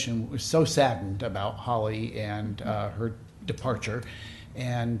commission, we're so saddened about Holly and her departure.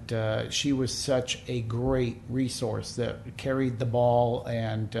 And she was such a great resource that carried the ball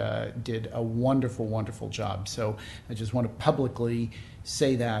and did a wonderful, wonderful job. So I just want to publicly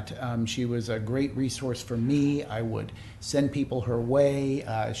say that she was a great resource for me. I would send people her way.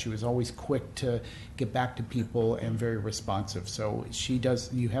 She was always quick to get back to people and very responsive. So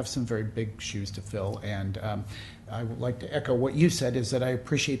you have some very big shoes to fill. And I would like to echo what you said, is that I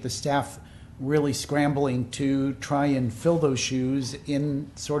appreciate the staff really scrambling to try and fill those shoes in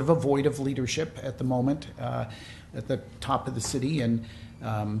sort of a void of leadership at the moment at the top of the city. And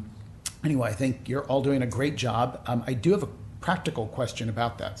anyway, I think you're all doing a great job. I do have a practical question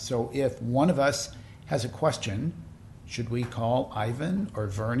about that. So if one of us has a question, should we call Ivan or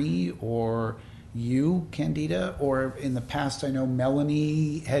Vernie or you, Candida? Or in the past, I know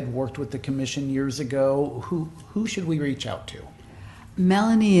Melanie had worked with the commission years ago. Who should we reach out to?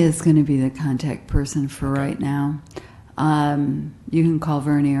 Melanie is going to be the contact person for right now. You can call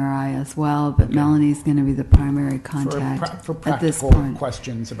Vernie or I as well, but Melanie's going to be the primary contact for at this practical point.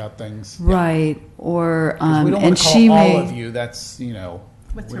 questions about things. Right. Or we don't want to call all of you. That's, we don't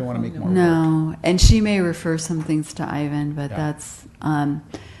want to make more work. No, and she may refer some things to Ivan, but that's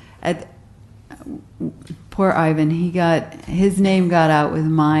poor Ivan. His name got out with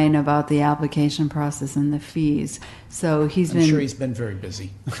mine about the application process and the fees. So I'm sure he's been very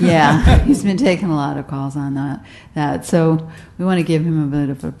busy. Yeah, he's been taking a lot of calls on that. So we want to give him a bit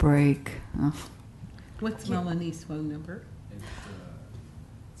of a break. Oh. What's Melanie's phone number? It's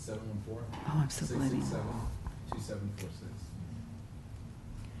 714. Oh, I'm so bleeding. 2746.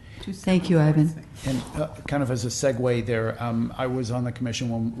 Thank you, Ivan. And kind of as a segue there, I was on the commission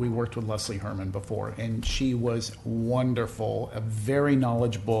when we worked with Leslie Herman before, and she was wonderful, a very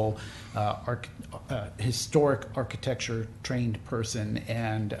knowledgeable historic architecture trained person,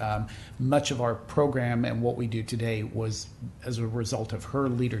 and much of our program and what we do today was as a result of her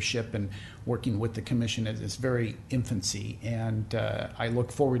leadership and working with the commission at its very infancy. And I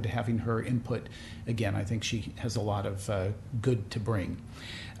look forward to having her input again. I think she has a lot of good to bring.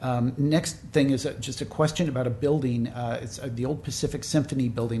 Next thing is just a question about a building. It's the old Pacific Symphony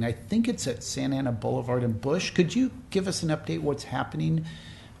building. I think it's at Santa Ana Boulevard and Bush. Could you give us an update what's happening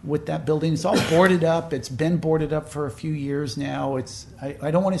with that building? It's all boarded up. It's been boarded up for a few years now.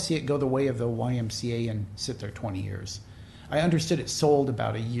 I don't want to see it go the way of the YMCA and sit there 20 years. I understood it sold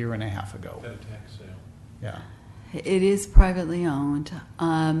about a year and a half ago. At a tax sale. Yeah. It is privately owned.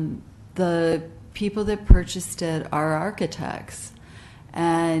 The people that purchased it are architects,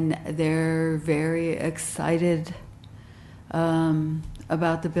 and they're very excited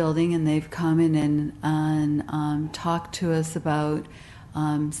about the building, and they've come in and talked to us about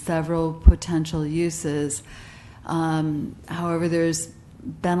several potential uses. However, there's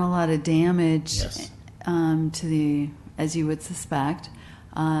been a lot of damage to the, as you would suspect,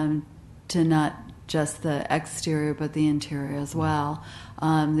 to not just the exterior but the interior as well.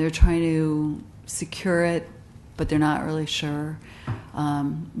 They're trying to secure it, but they're not really sure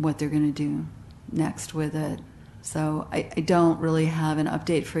what they're going to do next with it. So I don't really have an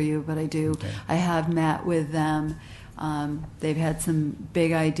update for you, but I do. Okay. I have met with them. They've had some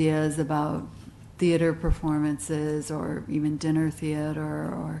big ideas about theater performances or even dinner theater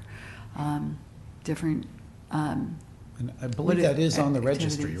or different. And I believe that is on the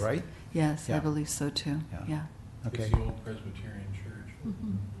registry, right? Yes, yeah. I believe so too. Yeah. Okay. It's the old Presbyterian church.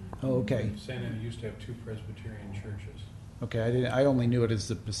 Mm-hmm. Oh, okay. Santa Ana used to have 2 Presbyterian churches. Okay, I only knew it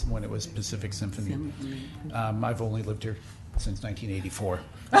as when it was Pacific Symphony. I've only lived here since 1984,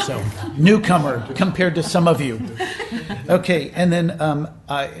 so newcomer compared to some of you. Okay, and then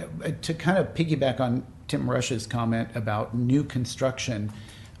to kind of piggyback on Tim Rush's comment about new construction,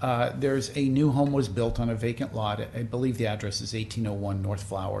 There's a new home was built on a vacant lot. I believe the address is 1801 North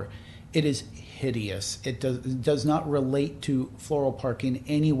Flower. It is hideous. It does not relate to Floral Park in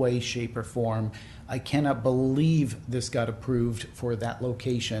any way, shape, or form. I cannot believe this got approved for that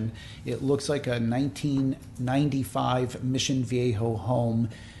location. It looks like a 1995 Mission Viejo home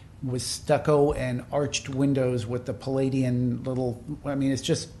with stucco and arched windows with the Palladian little, I mean,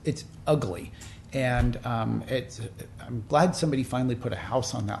 it's ugly. And I'm glad somebody finally put a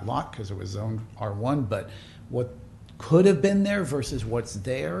house on that lot because it was zoned R1, but what could have been there versus what's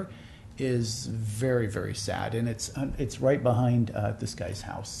there is very, very sad. And it's right behind this guy's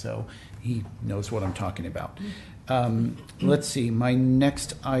house, so he knows what I'm talking about. Let's see, my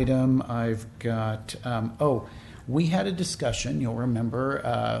next item I've got, we had a discussion, you'll remember,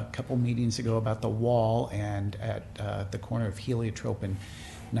 a couple meetings ago about the wall and at the corner of Heliotrope and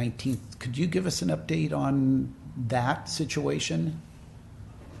 19th. Could you give us an update on that situation?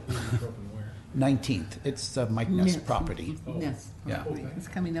 19th. It's the Mike Ness property. Yes. Yeah. It's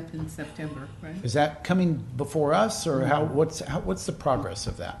coming up in September, right? Is that coming before us, or what's the progress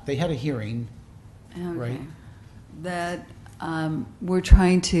of that? They had a hearing, right? That we're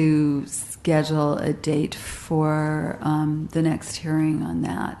trying to schedule a date for the next hearing on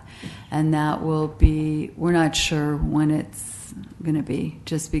that, and that will be. We're not sure when it's going to be,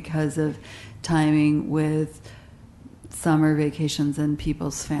 just because of timing with summer vacations and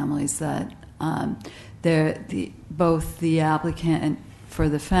people's families. That both the applicant for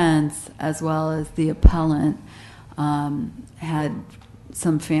the fence as well as the appellant had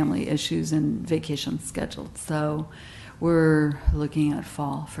some family issues and vacations scheduled. So we're looking at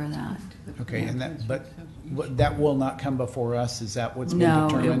fall for that. Okay, and that will not come before us. Is that what's been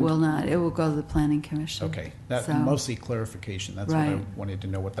determined? No, it will not. It will go to the Planning Commission. Okay, that's So- mostly clarification. That's Right. what I wanted to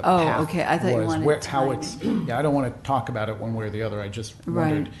know, what the Oh, path okay. I thought you was, wanted how it's. Yeah, I don't want to talk about it one way or the other. I just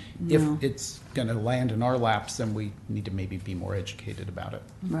wondered Right. if No. it's going to land in our laps, then we need to maybe be more educated about it.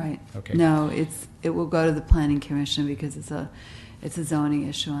 Right. Okay. No, it will go to the Planning Commission because it's a zoning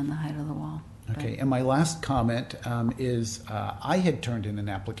issue on the height of the wall. Okay, and my last comment is I had turned in an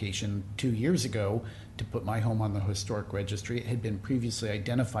application 2 years ago to put my home on the historic registry. It had been previously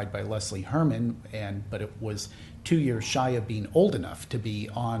identified by Leslie Herman, but it was 2 years shy of being old enough to be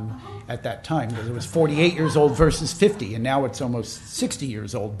on at that time, because it was 48 years old versus 50, and now it's almost 60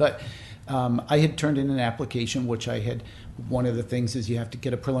 years old. But I had turned in an application, which one of the things is you have to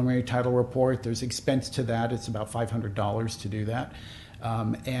get a preliminary title report. There's expense to that. It's about $500 to do that.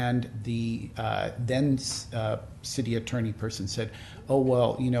 And the then city attorney person said, oh,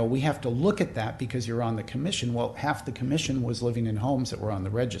 well, we have to look at that because you're on the commission. Well, half the commission was living in homes that were on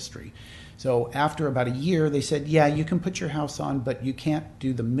the registry. So after about a year, they said, yeah, you can put your house on, but you can't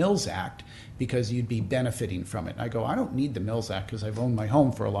do the Mills Act because you'd be benefiting from it. I go, I don't need the Mills Act because I've owned my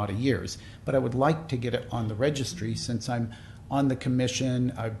home for a lot of years, but I would like to get it on the registry since I'm on the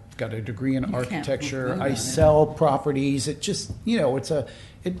commission. I've got a degree in architecture. I sell properties. It just,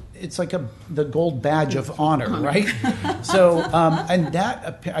 it's like the gold badge of honor, right? So, and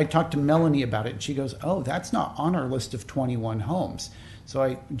that, I talked to Melanie about it, and she goes, oh, that's not on our list of 21 homes. So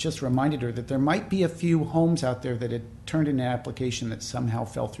I just reminded her that there might be a few homes out there that had turned in an application that somehow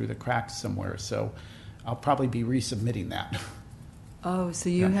fell through the cracks somewhere. So I'll probably be resubmitting that. Oh, so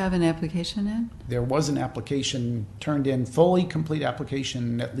you have an application in? There was an application turned in, fully complete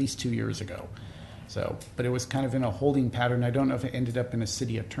application, at least 2 years ago. So, but it was kind of in a holding pattern. I don't know if it ended up in a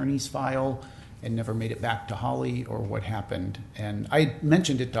city attorney's file and never made it back to Holly or what happened. And I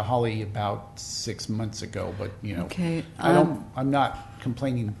mentioned it to Holly about 6 months ago, but Okay, I'm not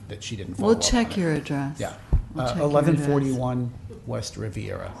complaining that she didn't follow We'll up check on your it. address. Yeah, We'll check your address. 1141 West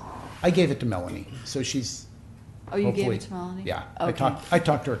Riviera. I gave it to Melanie, so she's. Oh, you gave hopefully- it to Melanie? Yeah. Okay. I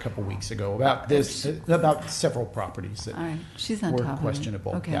talked to her a couple weeks ago about this, about several properties that All right. She's on were top of it.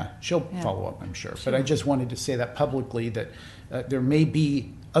 questionable. Okay. Yeah, she'll Yeah. follow up, I'm sure. Sure. But I just wanted to say that publicly, that there may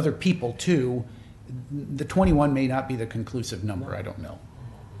be other people too. The 21 may not be the conclusive number. I don't know.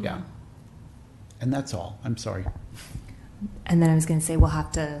 Yeah. And that's all. I'm sorry. And then I was going to say, we'll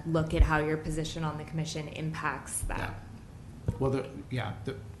have to look at how your position on the commission impacts that. Well,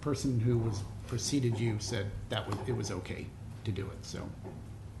 the person who preceded you said it was okay to do it. So.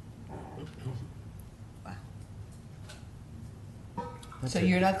 So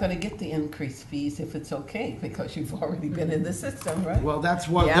you're not going to get the increased fees if it's okay, because you've already been in the system, right? Well, that's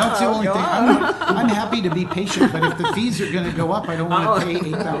the only thing. I'm happy to be patient, but if the fees are going to go up, I don't want to pay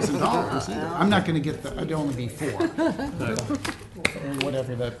 $8,000 either. I'm not going to get I'd only be $4,000, or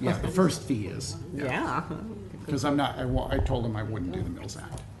whatever the first fee is. Yeah. Because I'm not. I told him I wouldn't do the Mills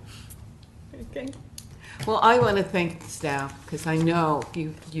Act. Okay. Well, I want to thank staff because I know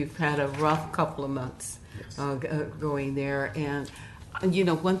you've had a rough couple of months going there. And, you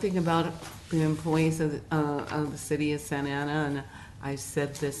know, one thing about the employees of the city of Santa Ana, and I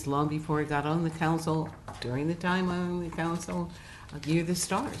said this long before I got on the council, during the time on the council, you're the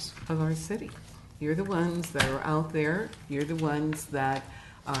stars of our city. You're the ones that are out there. You're the ones that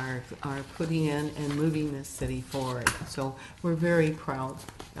are putting in and moving this city forward. So we're very proud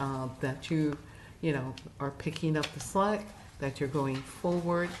that you know, are picking up the slack, that you're going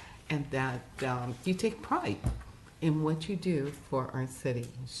forward, and that you take pride in what you do for our city.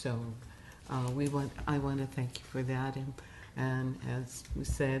 So I want to thank you for that. And as we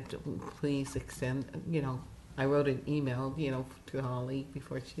said, please extend, you know, I wrote an email, you know, to Holly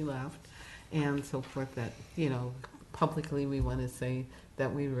before she left and so forth that, you know, publicly we want to say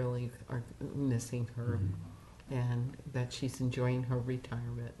that we really are missing her and that she's enjoying her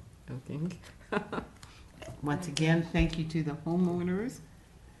retirement. Okay. Once again, thank you to the homeowners,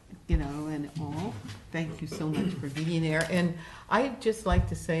 you know, and all. Thank you so much for being there. And I'd just like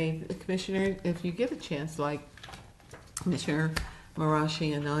to say, Commissioner, if you get a chance, like Commissioner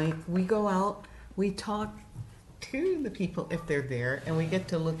Marashi and I, we go out, we talk to the people if they're there, and we get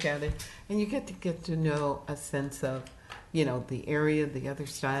to look at it, and you get to know a sense of, you know, the area, the other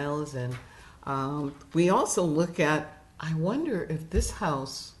styles, and we also look at, I wonder if this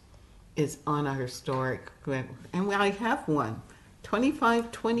house is on a historic, and I have one,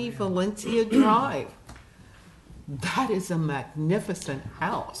 2520 Valencia Drive. That is a magnificent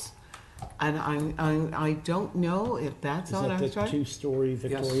house. And I don't know if that's on our Is that the two-story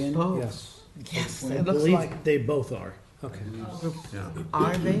Victorian? Yes. Yes. Yes, I it looks believe like. they both are. Okay.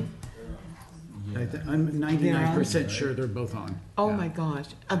 Are they? I'm 99% sure they're both on. Oh my gosh,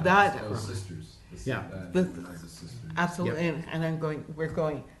 that. Sisters. Yeah. Absolutely, and we're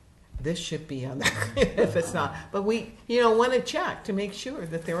going, this should be on there if it's not. But we, you know, want to check to make sure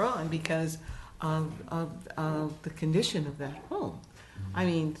that they're on because of the condition of that home. I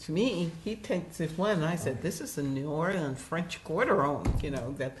mean, to me, he takes this one, and I said, this is a New Orleans French Quarter home, you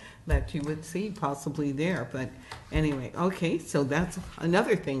know, that you would see possibly there. But anyway, okay, so that's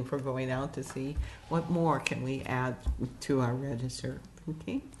another thing for going out to see what more can we add to our register,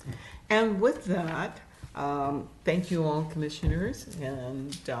 okay? And with that, thank you all, commissioners,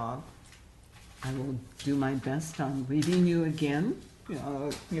 and I will do my best on reading you again,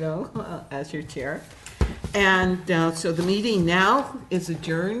 as your chair. And so the meeting now is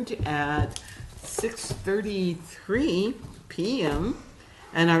adjourned at 6:33 p.m.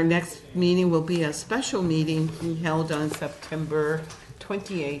 And our next meeting will be a special meeting being held on September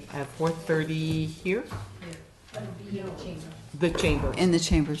 28th at 4:30 here. The chambers. In the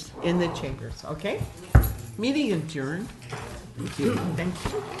chambers. In the chambers, okay? Meeting adjourned. Thank you. Thank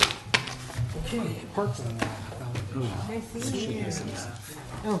you. Okay, Parkland.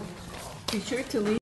 Oh, be sure to leave.